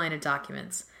gold mine of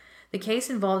documents. The case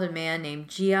involved a man named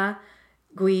Jia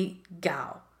Gui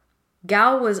Gao.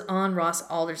 Gao was on Ross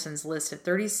Alderson's list of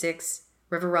 36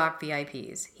 River Rock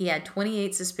VIPs. He had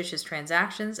 28 suspicious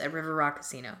transactions at River Rock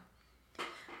Casino.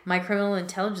 My criminal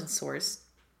intelligence source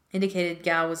indicated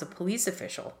Gao was a police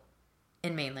official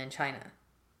in mainland China.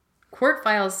 Court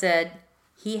files said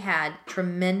he had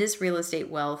tremendous real estate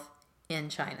wealth in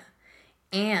China,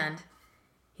 and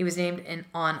he was named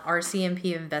on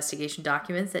RCMP investigation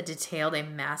documents that detailed a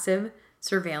massive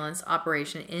surveillance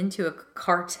operation into a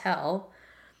cartel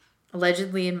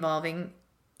allegedly involving,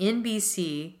 in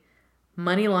BC,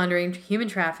 money laundering, human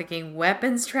trafficking,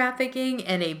 weapons trafficking,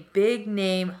 and a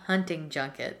big-name hunting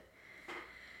junket.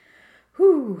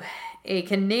 A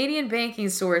Canadian banking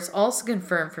source also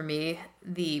confirmed for me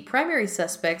the primary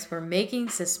suspects were making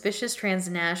suspicious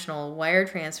transnational wire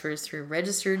transfers through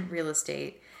registered real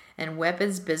estate and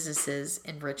weapons businesses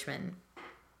in Richmond.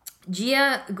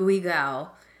 Jia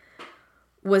Guigao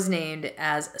was named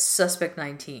as Suspect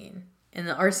 19 in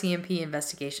the RCMP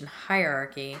investigation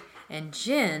hierarchy, and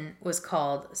Jin was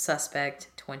called Suspect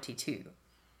 22.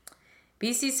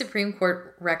 BC Supreme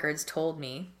Court records told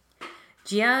me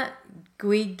Jia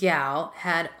Guigao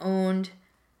had owned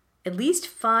at least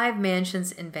 5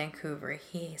 mansions in Vancouver.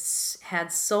 He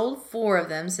had sold 4 of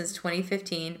them since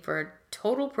 2015 for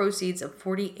total proceeds of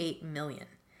 $48 million.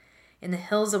 In the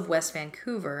hills of West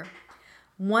Vancouver,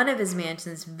 one of his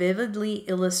mansions vividly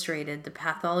illustrated the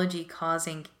pathology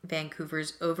causing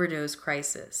Vancouver's overdose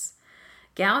crisis.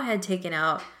 Gao had taken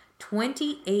out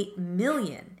 $28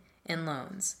 million in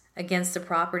loans against the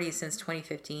property since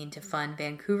 2015 to fund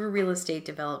Vancouver real estate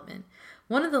development,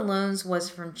 One of the loans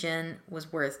from Jin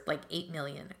was worth like $8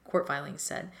 million, court filings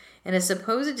said. In a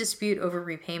supposed dispute over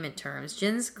repayment terms,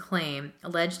 Jin's claim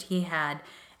alleged he had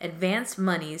advanced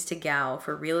monies to Gao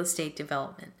for real estate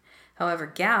development. However,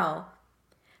 Gao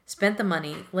spent the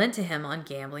money lent to him on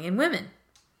gambling and women.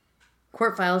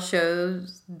 Court files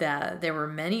shows that there were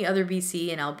many other BC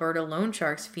and Alberta loan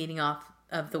sharks feeding off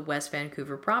of the West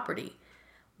Vancouver property.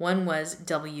 One was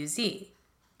WZ,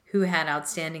 who had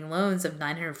outstanding loans of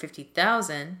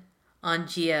 $950,000 on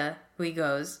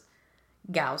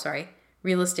Gao's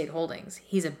real estate holdings.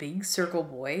 He's a big circle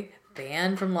boy,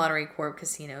 banned from Lottery Corp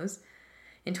casinos.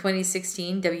 In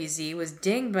 2016, WZ was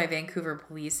dinged by Vancouver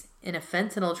police in a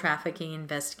fentanyl trafficking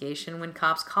investigation when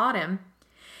cops caught him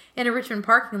in a Richmond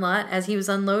parking lot as he was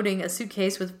unloading a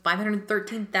suitcase with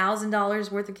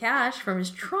 $513,000 worth of cash from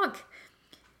his trunk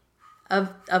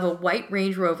of a white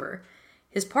Range Rover.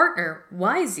 His partner,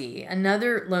 YZ,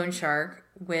 another loan shark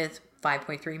with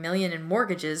 $5.3 million in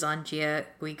mortgages on Jia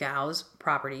Guigao's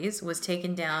properties, was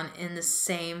taken down in the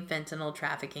same fentanyl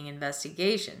trafficking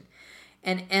investigation.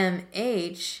 And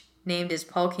MH, named as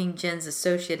Paul King Jin's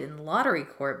associate in Lottery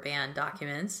Corp ban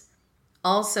documents,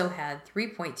 also had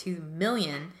 $3.2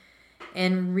 million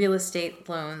in real estate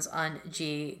loans on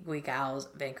Jia Guigao's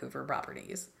Vancouver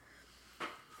properties.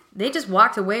 They just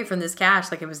walked away from this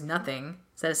cash like it was nothing,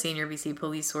 said a senior BC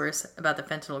police source about the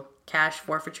fentanyl cash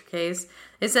forfeiture case.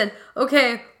 They said,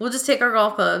 okay, we'll just take our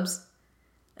golf clubs.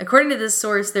 According to this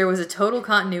source, there was a total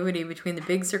continuity between the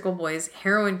Big Circle Boys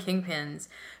heroin kingpins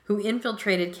who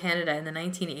infiltrated Canada in the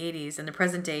 1980s and the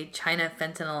present-day China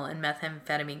fentanyl and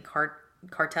methamphetamine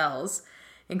cartels,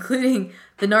 including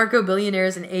the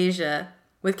narco-billionaires in Asia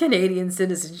with Canadian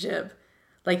citizenship,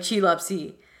 like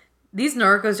Chilopsi. These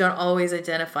narcos don't always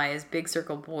identify as Big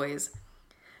Circle Boys,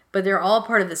 but they're all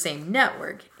part of the same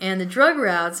network, and the drug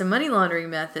routes and money laundering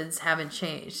methods haven't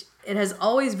changed. It has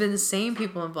always been the same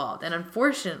people involved, and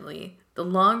unfortunately, the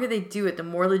longer they do it, the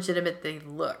more legitimate they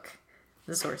look,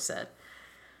 the source said.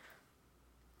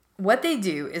 What they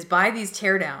do is buy these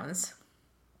teardowns,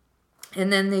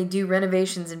 and then they do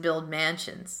renovations and build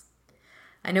mansions.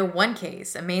 I know one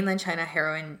case, a mainland China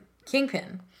heroin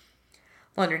kingpin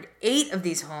laundered 8 of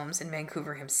these homes in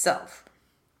Vancouver himself.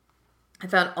 I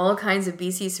found all kinds of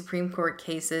BC Supreme Court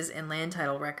cases and land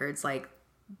title records like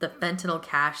the fentanyl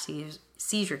cash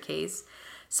seizure case,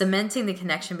 cementing the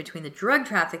connection between the drug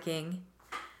trafficking,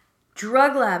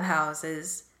 drug lab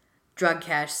houses, drug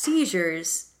cash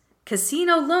seizures,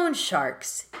 casino loan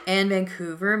sharks, and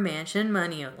Vancouver mansion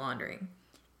money laundering.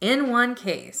 In one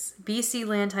case, BC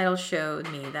land title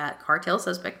showed me that cartel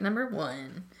suspect number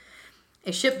 1,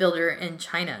 a shipbuilder in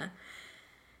China,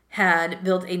 had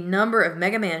built a number of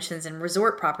mega mansions and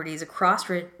resort properties across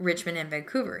Richmond and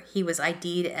Vancouver. He was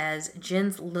ID'd as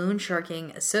Jin's loan sharking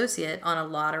associate on a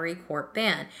Lottery Corp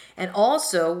ban, and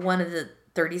also one of the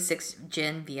 36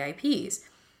 Jin VIPs.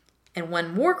 And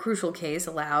one more crucial case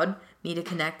allowed me to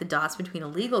connect the dots between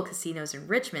illegal casinos in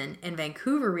Richmond and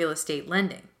Vancouver real estate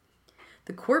lending.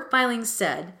 The court filings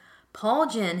said Paul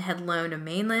Jin had loaned a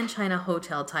mainland China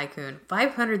hotel tycoon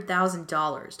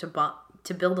 $500,000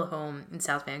 to build a home in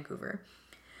South Vancouver.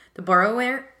 The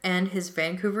borrower and his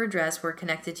Vancouver address were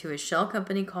connected to a shell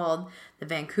company called the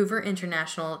Vancouver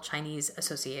International Chinese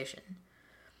Association.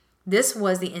 This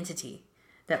was the entity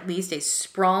that leased a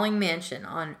sprawling mansion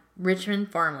on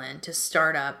Richmond farmland to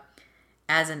start up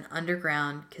as an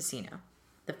underground casino.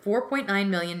 The $4.9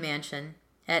 million mansion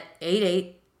at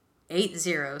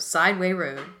 8880 Sideway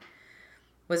Road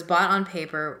was bought on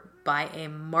paper by a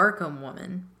Markham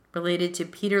woman related to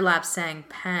Peter Lapsang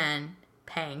Pang.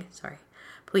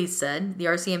 Police said. The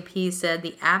RCMP said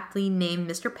the aptly named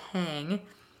Mr. Pang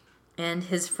and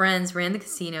his friends ran the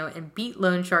casino and beat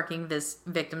loan sharking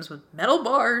victims with metal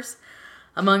bars,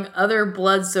 among other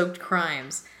blood-soaked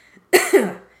crimes.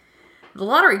 The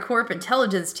Lottery Corp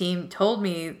intelligence team told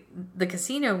me the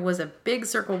casino was a Big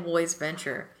Circle Boys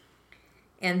venture.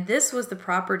 And this was the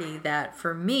property that,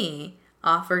 for me,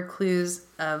 offered clues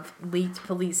of leaked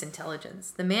police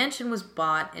intelligence. The mansion was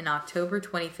bought in October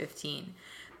 2015.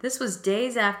 This was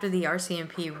days after the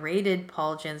RCMP raided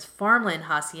Paul Jin's farmland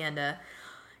hacienda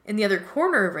in the other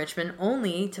corner of Richmond,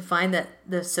 only to find that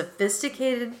the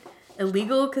sophisticated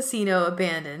illegal casino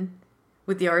abandoned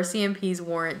with the RCMP's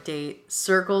warrant date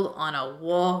circled on a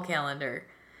wall calendar.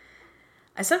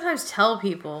 I sometimes tell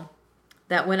people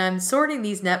that when I'm sorting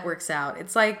these networks out,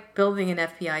 it's like building an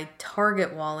FBI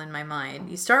target wall in my mind.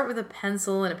 You start with a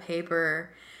pencil and a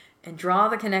paper and draw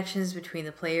the connections between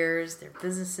the players, their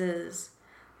businesses,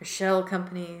 their shell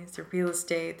companies, their real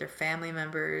estate, their family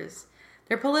members,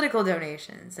 their political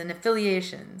donations and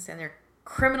affiliations, and their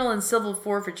criminal and civil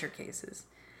forfeiture cases.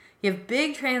 You have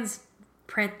big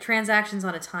transactions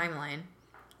on a timeline.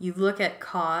 You look at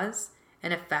cause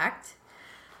and effect.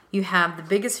 You have the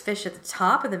biggest fish at the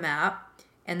top of the map,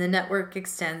 and the network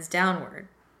extends downward.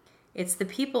 It's the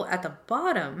people at the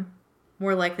bottom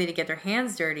more likely to get their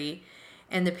hands dirty,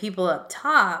 and the people up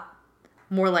top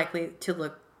more likely to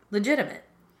look legitimate.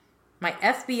 My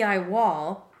FBI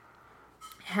wall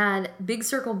had Big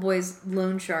Circle Boys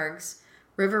loan sharks,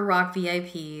 River Rock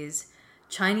VIPs,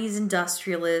 Chinese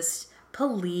industrialists,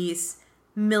 police,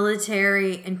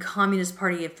 military, and Communist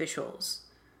Party officials.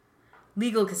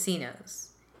 Legal casinos,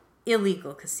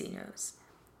 illegal casinos,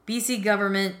 BC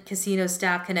government casino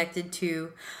staff connected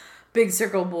to Big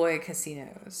Circle Boy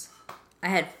casinos. I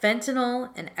had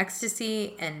fentanyl and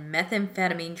ecstasy and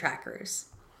methamphetamine trackers.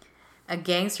 A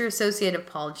gangster associate of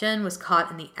Paul Jen was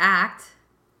caught in the act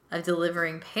of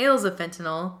delivering pails of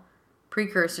fentanyl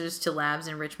precursors to labs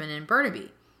in Richmond and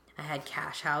Burnaby. I had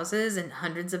cash houses and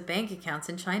hundreds of bank accounts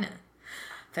in China.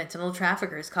 Fentanyl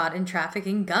traffickers caught in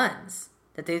trafficking guns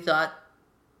that they thought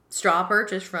straw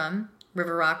purchased from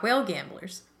River Rock whale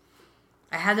gamblers.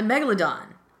 I had the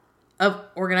megalodon of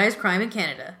organized crime in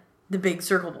Canada, the Big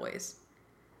Circle Boys.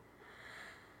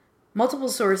 Multiple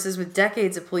sources with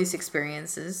decades of police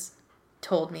experiences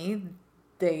told me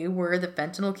they were the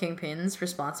fentanyl kingpins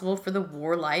responsible for the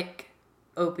warlike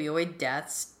opioid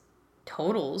deaths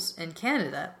totals in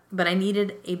Canada, but I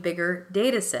needed a bigger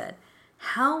data set.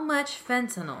 How much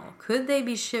fentanyl could they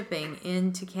be shipping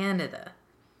into Canada?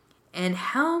 And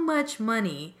how much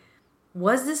money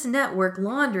was this network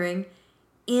laundering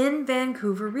in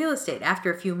Vancouver real estate?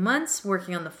 After a few months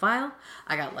working on the file,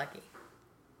 I got lucky. ...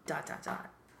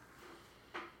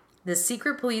 The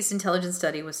secret police intelligence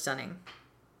study was stunning.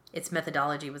 Its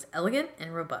methodology was elegant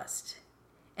and robust,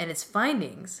 and its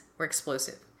findings were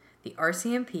explosive. The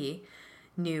RCMP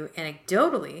knew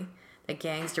anecdotally that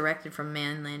gangs directed from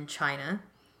mainland China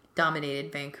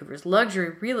dominated Vancouver's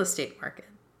luxury real estate market.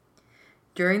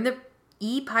 During the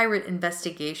e-pirate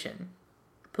investigation,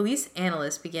 police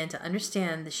analysts began to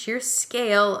understand the sheer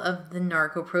scale of the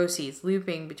narco proceeds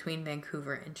looping between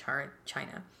Vancouver and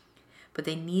China. But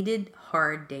they needed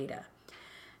hard data.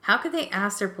 How could they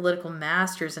ask their political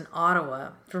masters in Ottawa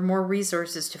for more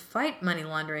resources to fight money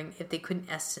laundering if they couldn't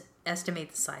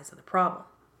estimate the size of the problem?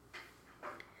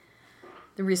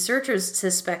 The researchers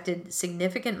suspected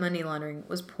significant money laundering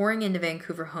was pouring into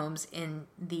Vancouver homes in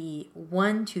the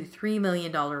 $1 to $3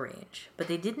 million range, but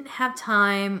they didn't have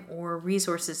time or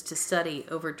resources to study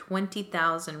over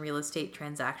 20,000 real estate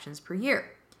transactions per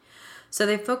year. So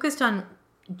they focused on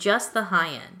just the high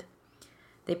end.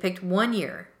 They picked 1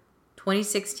 year,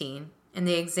 2016, and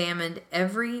they examined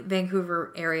every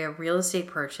Vancouver area real estate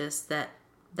purchase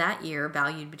that year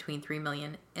valued between $3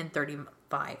 million and $35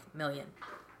 million.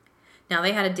 Now,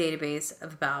 they had a database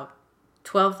of about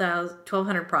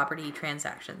 1,200 property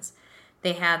transactions.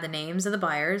 They had the names of the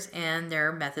buyers and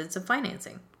their methods of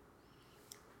financing.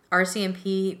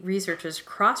 RCMP researchers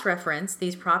cross-referenced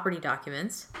these property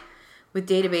documents with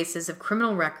databases of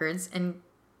criminal records and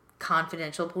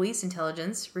confidential police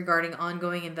intelligence regarding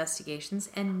ongoing investigations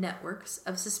and networks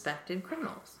of suspected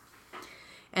criminals.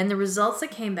 And the results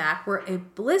that came back were a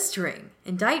blistering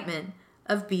indictment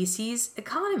of BC's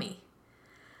economy.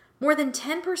 More than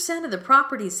 10% of the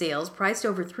property sales priced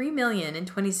over $3 million in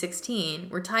 2016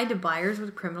 were tied to buyers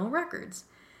with criminal records.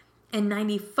 And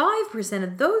 95%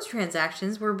 of those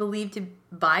transactions were believed to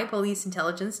by police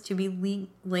intelligence to be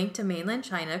linked to mainland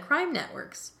China crime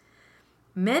networks.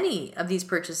 Many of these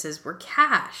purchases were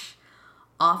cash.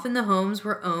 Often the homes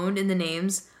were owned in the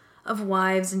names of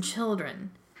wives and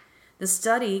children. The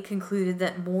study concluded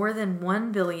that more than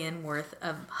 $1 billion worth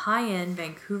of high-end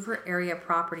Vancouver area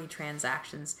property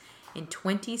transactions in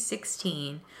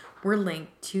 2016 were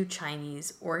linked to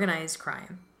Chinese organized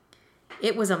crime.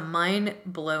 It was a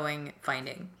mind-blowing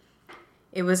finding.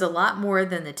 It was a lot more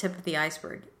than the tip of the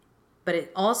iceberg, but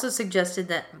it also suggested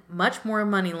that much more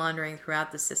money laundering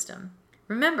throughout the system.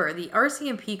 Remember, the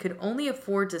RCMP could only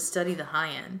afford to study the high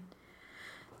end.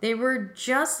 They were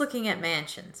just looking at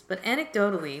mansions, but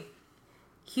anecdotally,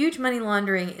 huge money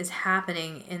laundering is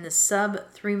happening in the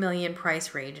sub-$3 million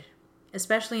price range,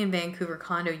 especially in Vancouver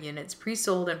condo units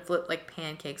pre-sold and flipped like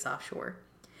pancakes offshore.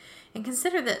 And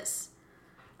consider this.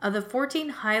 Of the 14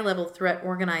 high-level threat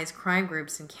organized crime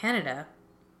groups in Canada,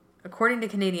 according to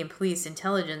Canadian Police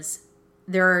Intelligence,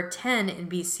 there are 10 in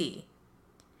BC.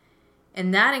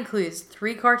 And that includes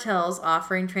 3 cartels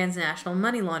offering transnational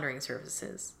money laundering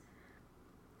services.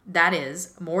 That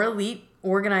is, more elite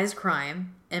organized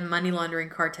crime and money laundering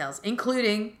cartels,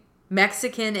 including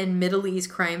Mexican and Middle East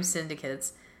crime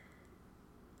syndicates,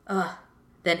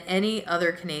 than any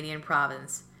other Canadian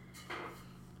province.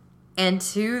 And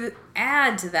to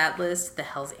add to that list, the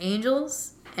Hells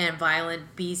Angels and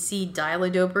violent BC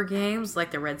dial-a-doper gangs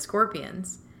like the Red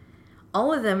Scorpions.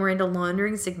 All of them were into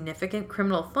laundering significant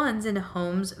criminal funds into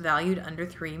homes valued under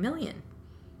 $3 million.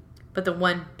 But the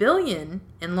 $1 billion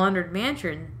in laundered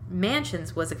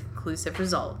mansions was a conclusive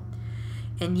result.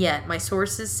 And yet, my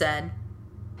sources said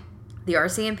the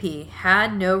RCMP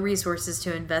had no resources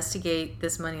to investigate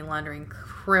this money laundering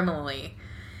criminally.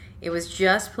 It was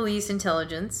just police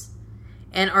intelligence,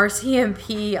 and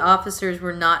RCMP officers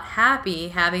were not happy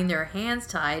having their hands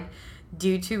tied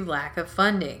due to lack of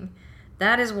funding.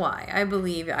 That is why I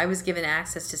believe I was given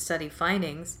access to study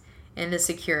findings and a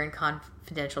secure and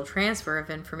confidential transfer of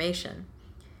information.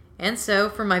 And so,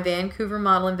 for my Vancouver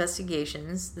Model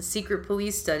investigations, the secret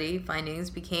police study findings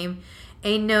became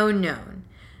a known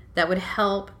that would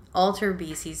help alter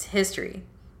BC's history.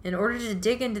 In order to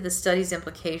dig into the study's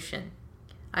implication,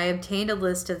 I obtained a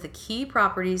list of the key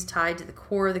properties tied to the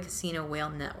core of the casino whale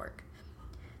network.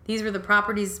 These were the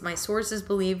properties my sources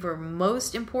believed were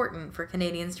most important for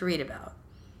Canadians to read about.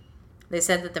 They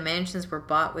said that the mansions were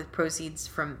bought with proceeds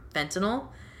from fentanyl,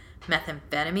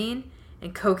 methamphetamine,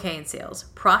 and cocaine sales,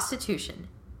 prostitution,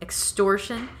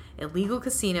 extortion, illegal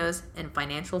casinos, and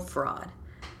financial fraud.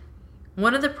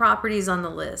 One of the properties on the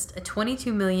list, a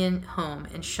 $22 million home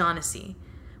in Shaughnessy,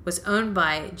 was owned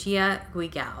by Jia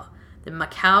Guigao, the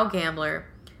Macau gambler,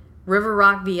 River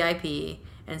Rock VIP,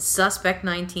 and Suspect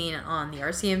 19 on the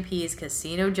RCMP's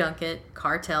casino junket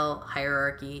cartel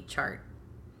hierarchy chart.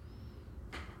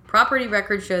 Property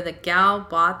records show that Gao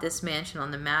bought this mansion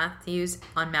on Matthews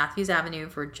Avenue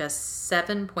for just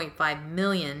 $7.5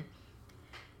 million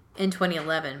in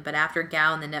 2011, but after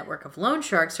Gao and the network of loan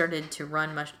sharks started to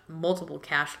run multiple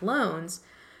cash loans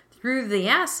through the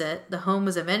asset, the home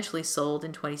was eventually sold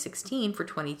in 2016 for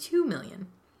 $22 million.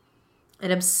 An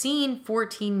obscene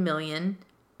 $14 million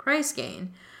price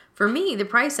gain. For me, the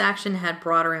price action had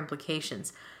broader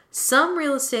implications. Some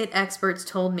real estate experts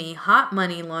told me hot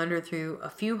money laundered through a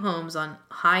few homes on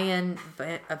high-end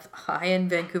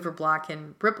Vancouver block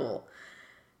and Ripple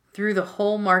through the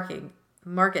whole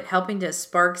market, helping to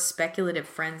spark speculative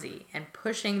frenzy and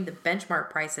pushing the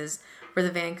benchmark prices for the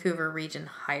Vancouver region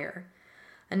higher.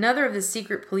 Another of the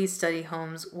secret police study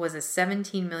homes was a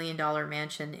 $17 million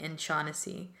mansion in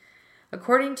Shaughnessy.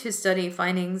 According to study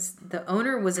findings, the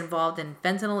owner was involved in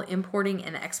fentanyl importing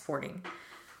and exporting.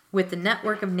 With the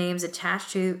network of names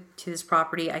attached to this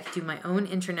property, I could do my own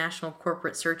international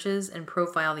corporate searches and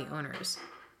profile the owners.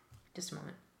 Just a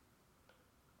moment.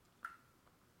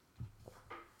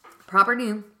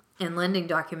 Property and lending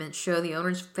documents show the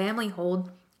owner's family hold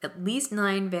at least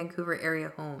 9 Vancouver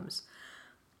area homes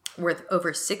worth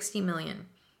over $60 million,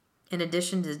 in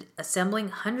addition to assembling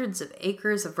hundreds of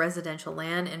acres of residential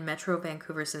land in Metro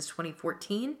Vancouver since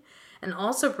 2014, and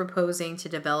also proposing to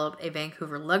develop a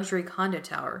Vancouver luxury condo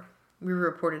tower. We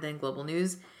reported in Global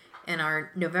News in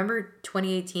our November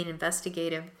 2018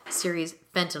 investigative series,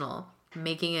 Fentanyl,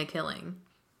 Making a Killing.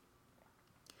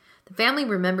 The family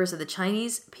were members of the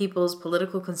Chinese People's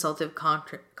Political Consultative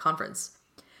Conference.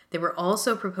 They were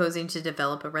also proposing to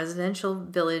develop a residential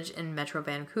village in Metro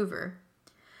Vancouver.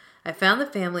 I found the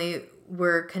family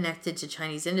were connected to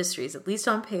Chinese industries, at least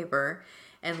on paper,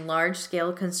 and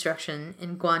large-scale construction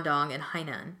in Guangdong and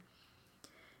Hainan.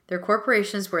 Their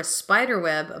corporations were a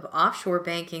spiderweb of offshore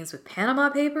bankings with Panama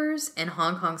Papers and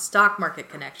Hong Kong stock market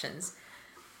connections.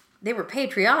 They were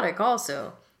patriotic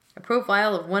also. A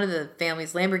profile of one of the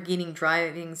family's Lamborghini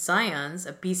driving scions,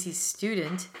 a BC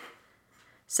student,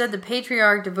 said the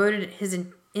patriarch devoted his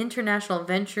international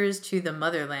ventures to the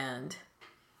motherland.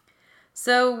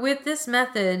 So with this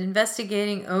method,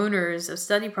 investigating owners of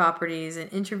study properties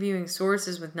and interviewing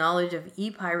sources with knowledge of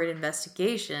e-pirate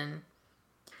investigation,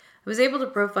 I was able to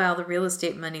profile the real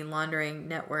estate money laundering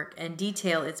network and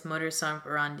detail its modus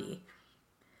operandi.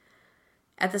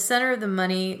 At the center of the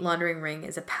money laundering ring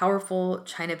is a powerful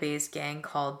China-based gang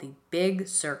called the Big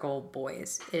Circle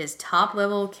Boys. It is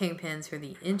top-level kingpins who are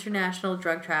the international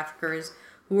drug traffickers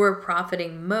who are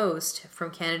profiting most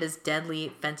from Canada's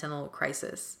deadly fentanyl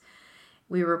crisis.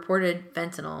 We reported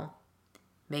Fentanyl,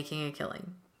 Making a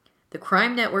Killing. The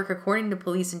crime network, according to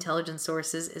police intelligence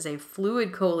sources, is a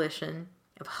fluid coalition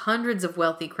of hundreds of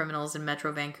wealthy criminals in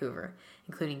Metro Vancouver,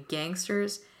 including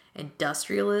gangsters,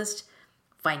 industrialists,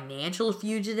 financial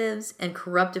fugitives, and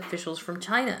corrupt officials from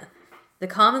China. The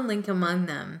common link among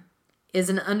them is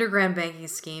an underground banking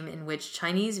scheme in which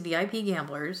Chinese VIP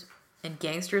gamblers and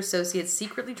gangster associates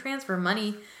secretly transfer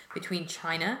money between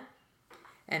China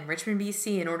and Richmond,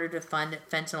 BC in order to fund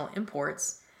fentanyl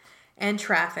imports and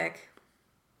traffic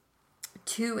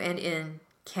to and in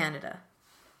Canada.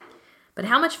 But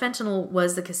how much fentanyl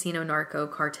was the casino narco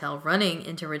cartel running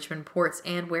into Richmond ports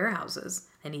and warehouses?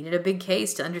 I needed a big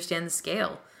case to understand the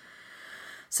scale.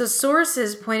 So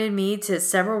sources pointed me to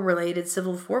several related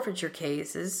civil forfeiture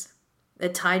cases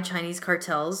that tied Chinese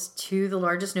cartels to the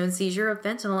largest known seizure of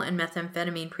fentanyl and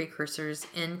methamphetamine precursors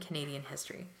in Canadian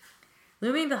history.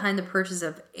 Looming behind the purchase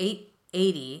of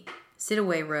 880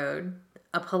 Sidaway Road,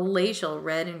 a palatial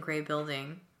red and gray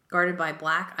building guarded by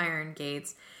black iron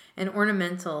gates and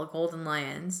ornamental golden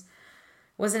lions,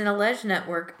 was an alleged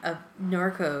network of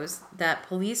narcos that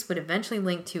police would eventually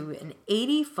link to an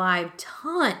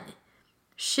 85-ton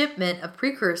shipment of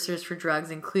precursors for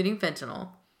drugs, including fentanyl.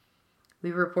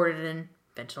 We reported in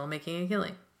Fentanyl Making a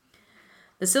Killing.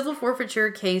 The civil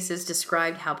forfeiture cases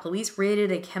described how police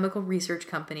raided a chemical research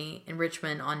company in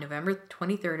Richmond on November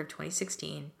 23rd of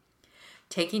 2016,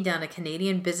 taking down a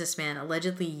Canadian businessman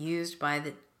allegedly used by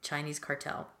the Chinese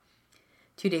cartel.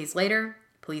 2 days later,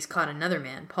 police caught another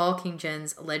man, Paul King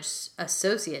Jen's alleged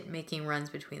associate, making runs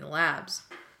between the labs.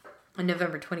 On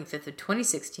November 25th of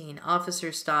 2016,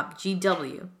 officers stopped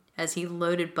GW as he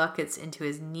loaded buckets into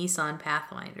his Nissan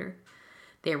Pathfinder.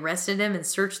 They arrested him and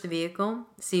searched the vehicle,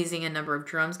 seizing a number of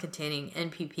drums containing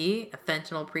NPP, a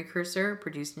fentanyl precursor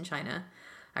produced in China,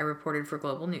 I reported for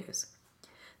Global News.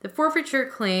 The forfeiture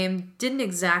claim didn't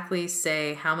exactly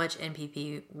say how much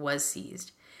NPP was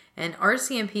seized, and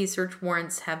RCMP search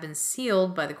warrants have been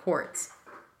sealed by the courts.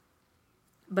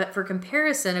 But for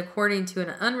comparison, according to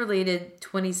an unrelated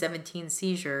 2017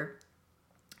 seizure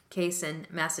case in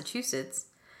Massachusetts,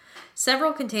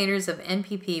 several containers of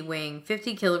NPP weighing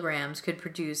 50 kilograms could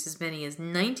produce as many as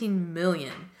 19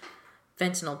 million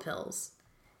fentanyl pills.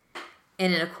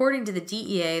 And according to the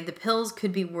DEA, the pills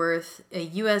could be worth a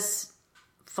US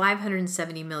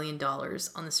 $570 million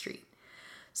on the street.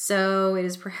 So it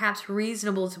is perhaps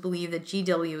reasonable to believe that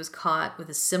GW was caught with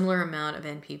a similar amount of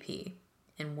NPP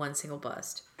in one single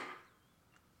bust.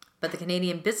 But the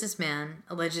Canadian businessman,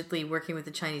 allegedly working with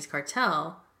the Chinese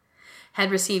cartel, had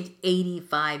received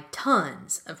 85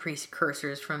 tons of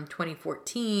precursors from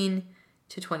 2014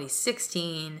 to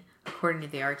 2016, according to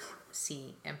the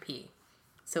RCMP.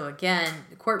 So again,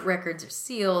 the court records are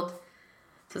sealed,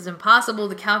 so it's impossible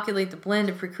to calculate the blend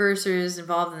of precursors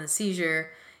involved in the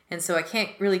seizure, and so I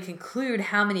can't really conclude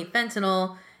how many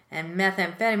fentanyl and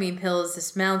methamphetamine pills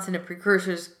this mountain of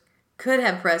precursors could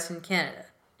have pressed in Canada.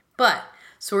 But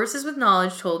sources with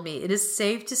knowledge told me it is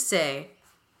safe to say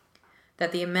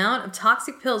that the amount of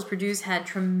toxic pills produced had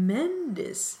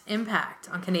tremendous impact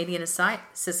on Canadian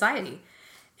society.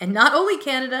 And not only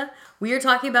Canada, we are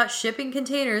talking about shipping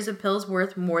containers of pills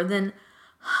worth more than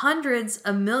hundreds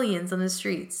of millions on the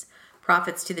streets.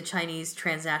 Profits to the Chinese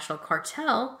transnational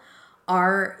cartel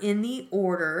are in the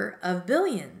order of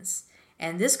billions.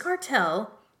 And this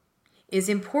cartel is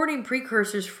importing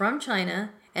precursors from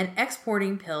China and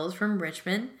exporting pills from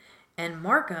Richmond and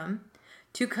Markham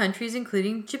to countries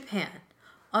including Japan,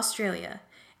 Australia,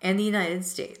 and the United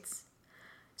States.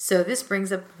 So this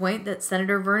brings up a point that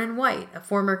Senator Vernon White, a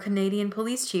former Canadian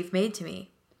police chief, made to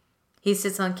me. He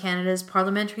sits on Canada's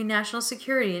Parliamentary National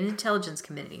Security and Intelligence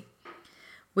Committee,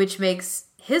 which makes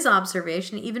his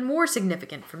observation even more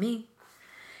significant for me.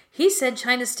 He said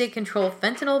China's state-controlled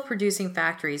fentanyl-producing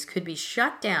factories could be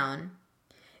shut down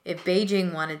if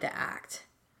Beijing wanted to act,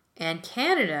 and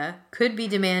Canada could be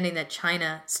demanding that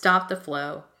China stop the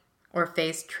flow or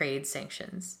face trade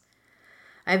sanctions.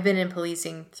 I've been in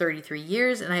policing 33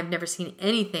 years, and I have never seen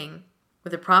anything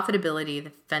with the profitability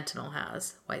that fentanyl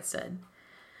has, White said.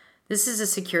 This is a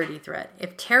security threat.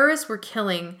 If terrorists were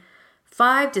killing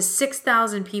 5,000 to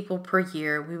 6,000 people per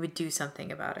year, we would do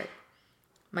something about it.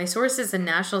 My sources in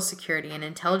national security and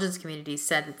intelligence communities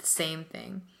said the same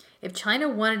thing. If China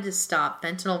wanted to stop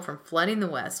fentanyl from flooding the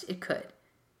West, it could.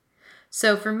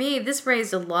 So for me, this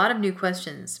raised a lot of new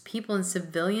questions. People in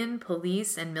civilian,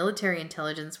 police, and military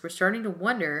intelligence were starting to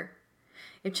wonder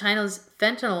if China's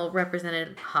fentanyl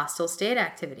represented hostile state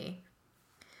activity.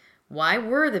 Why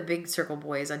were the Big Circle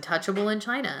Boys untouchable in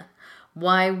China?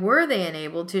 Why were they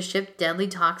enabled to ship deadly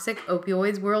toxic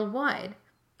opioids worldwide?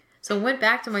 So I went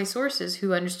back to my sources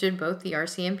who understood both the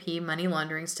RCMP money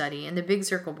laundering study and the Big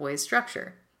Circle Boys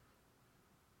structure.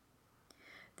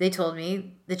 They told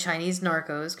me the Chinese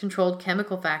narcos controlled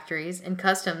chemical factories and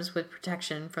customs with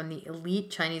protection from the elite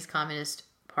Chinese Communist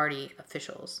Party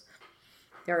officials.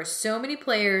 There are so many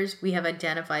players we have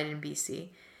identified in BC.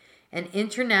 An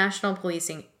international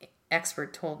policing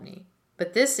expert told me.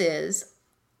 But this is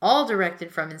all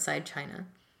directed from inside China.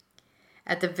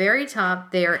 At the very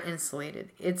top, they are insulated.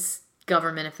 It's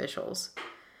government officials.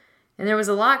 And there was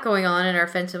a lot going on in our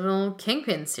fentanyl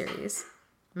Kingpin series.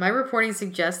 My reporting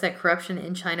suggests that corruption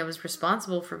in China was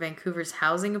responsible for Vancouver's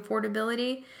housing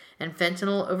affordability and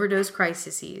fentanyl overdose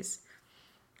crises.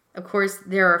 Of course,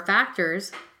 there are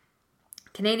factors.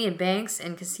 Canadian banks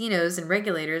and casinos and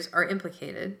regulators are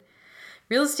implicated.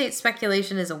 Real estate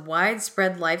speculation is a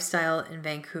widespread lifestyle in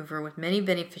Vancouver with many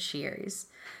beneficiaries.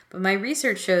 But my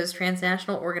research shows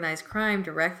transnational organized crime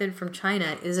directed from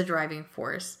China is a driving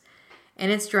force,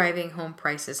 and it's driving home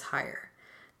prices higher.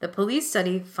 The police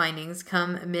study findings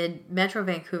come amid Metro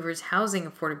Vancouver's housing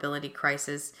affordability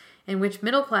crisis, in which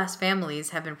middle-class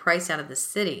families have been priced out of the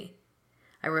city.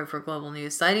 I wrote for Global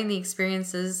News, citing the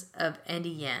experiences of Andy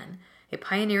Yan, a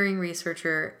pioneering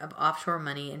researcher of offshore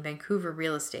money in Vancouver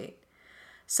real estate.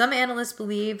 Some analysts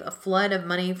believe a flood of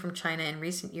money from China in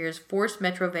recent years forced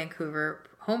Metro Vancouver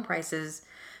home prices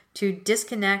to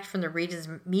disconnect from the region's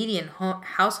median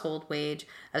household wage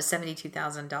of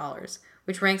 $72,000,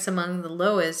 which ranks among the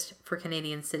lowest for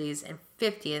Canadian cities and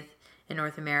 50th in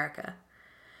North America.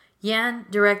 Yan,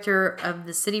 director of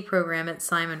the city program at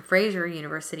Simon Fraser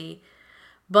University,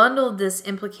 bundled this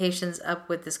implications up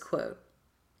with this quote.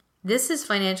 "This is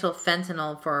financial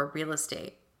fentanyl for our real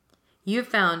estate. You've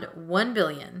found $1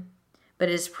 billion, but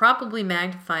it is probably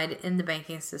magnified in the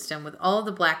banking system with all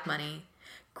the black money,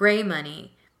 gray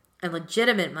money, and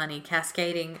legitimate money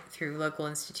cascading through local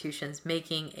institutions,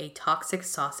 making a toxic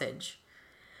sausage.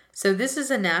 So this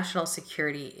is a national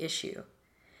security issue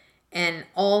and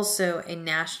also a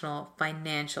national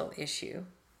financial issue."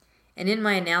 And in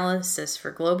my analysis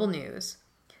for Global News,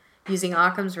 using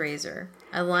Occam's razor,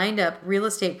 I lined up real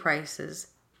estate prices,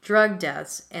 drug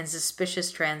deaths, and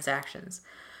suspicious transactions.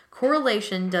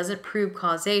 Correlation doesn't prove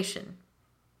causation.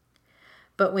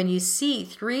 But when you see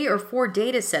 3 or 4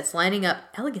 data sets lining up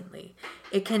elegantly,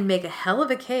 it can make a hell of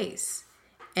a case.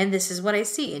 And this is what I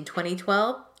see. In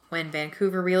 2012, when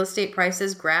Vancouver real estate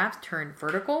prices graph turned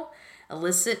vertical,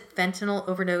 illicit fentanyl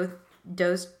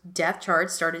overdose death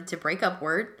charts started to break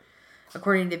upward,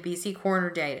 according to BC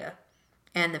coroner data.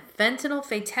 And the fentanyl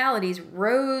fatalities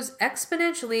rose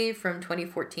exponentially from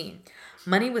 2014.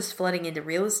 Money was flooding into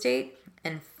real estate,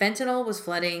 and fentanyl was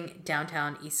flooding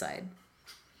downtown Eastside.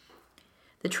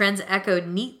 The trends echoed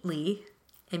neatly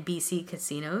in BC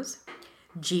casinos.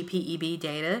 GPEB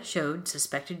data showed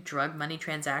suspected drug money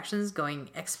transactions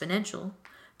going exponential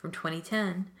from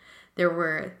 2010. There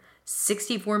were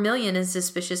 64 million in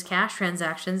suspicious cash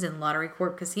transactions in Lottery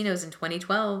Corp casinos in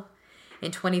 2012. In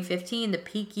 2015, the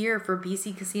peak year for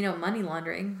BC casino money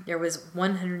laundering, there was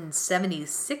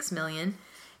 176 million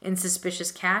in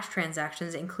suspicious cash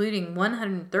transactions, including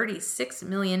 136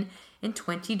 million in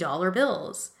 $20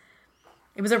 bills.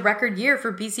 It was a record year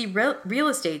for BC real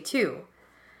estate, too.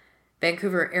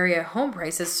 Vancouver area home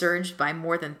prices surged by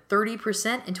more than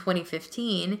 30% in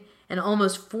 2015 and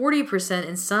almost 40%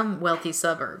 in some wealthy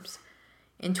suburbs.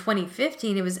 In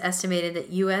 2015, it was estimated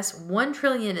that US $1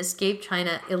 trillion escaped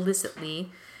China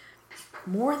illicitly,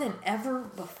 more than ever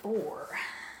before.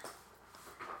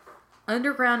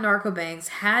 Underground narco banks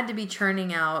had to be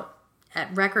churning out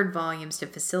at record volumes to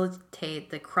facilitate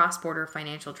the cross-border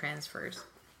financial transfers.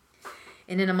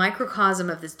 And in a microcosm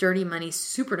of this dirty money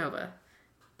supernova,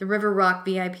 the River Rock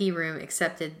VIP room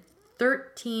accepted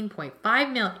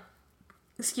 $13.5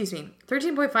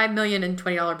 million in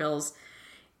 $20 bills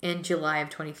in July of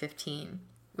 2015,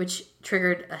 which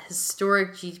triggered a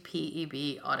historic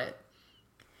GPEB audit.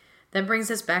 That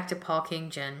brings us back to Paul King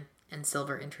Gin and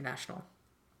Silver International.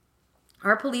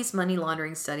 Our police money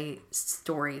laundering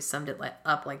story summed it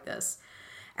up like this.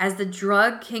 As the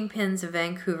drug kingpins of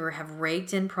Vancouver have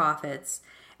raked in profits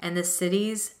and the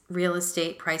city's real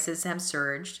estate prices have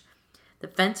surged, the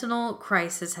fentanyl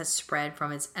crisis has spread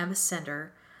from its epicenter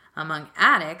among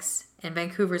addicts in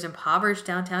Vancouver's impoverished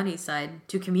downtown Eastside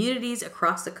to communities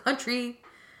across the country,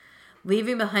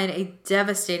 leaving behind a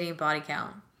devastating body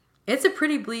count. It's a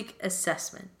pretty bleak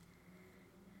assessment.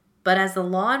 But as the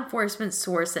law enforcement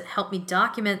source that helped me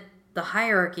document the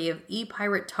hierarchy of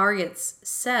e-pirate targets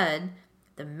said,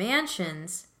 the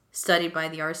mansions studied by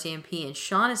the RCMP in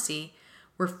Shaughnessy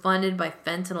were funded by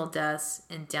fentanyl deaths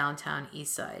in downtown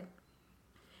Eastside.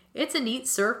 It's a neat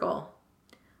circle.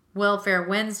 Welfare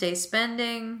Wednesday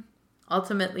spending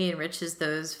ultimately enriches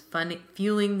those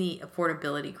fueling the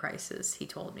affordability crisis, he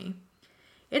told me.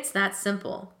 It's that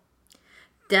simple.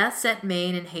 Deaths at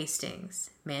Main and Hastings,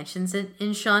 mansions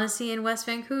in Shaughnessy and West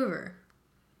Vancouver.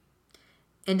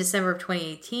 In December of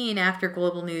 2018, after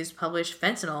Global News published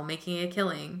Fentanyl Making a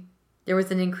Killing, there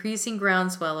was an increasing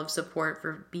groundswell of support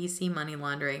for BC money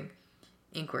laundering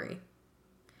inquiry.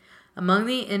 Among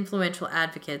the influential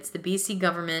advocates, the BC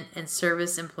Government and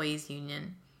Service Employees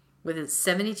Union, with its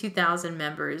 72,000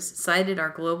 members, cited our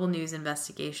global news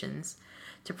investigations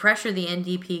to pressure the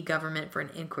NDP government for an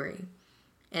inquiry.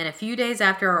 And a few days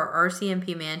after our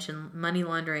RCMP Mansion money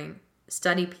laundering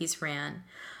study piece ran,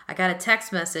 I got a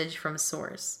text message from a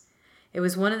source. It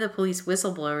was one of the police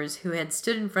whistleblowers who had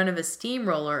stood in front of a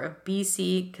steamroller of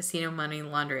BC casino money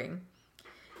laundering.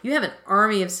 You have an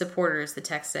army of supporters, the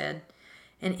text said.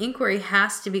 An inquiry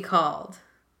has to be called.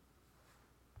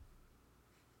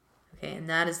 Okay, and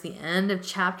that is the end of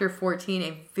chapter 14,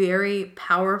 a very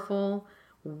powerful,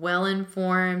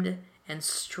 well-informed, and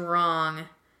strong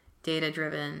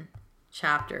data-driven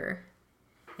chapter.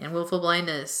 And Willful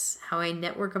Blindness, how a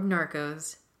network of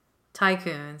narcos,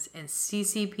 tycoons, and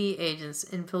CCP agents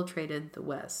infiltrated the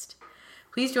West.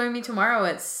 Please join me tomorrow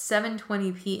at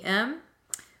 7:20 p.m.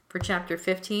 for Chapter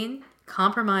 15,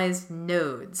 Compromised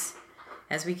Nodes,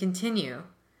 as we continue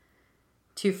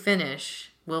to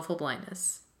finish Willful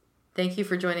Blindness. Thank you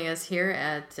for joining us here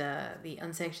at the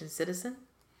Unsanctioned Citizen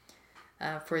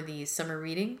for the summer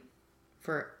reading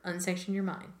for Unsanction Your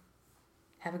Mind.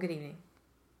 Have a good evening.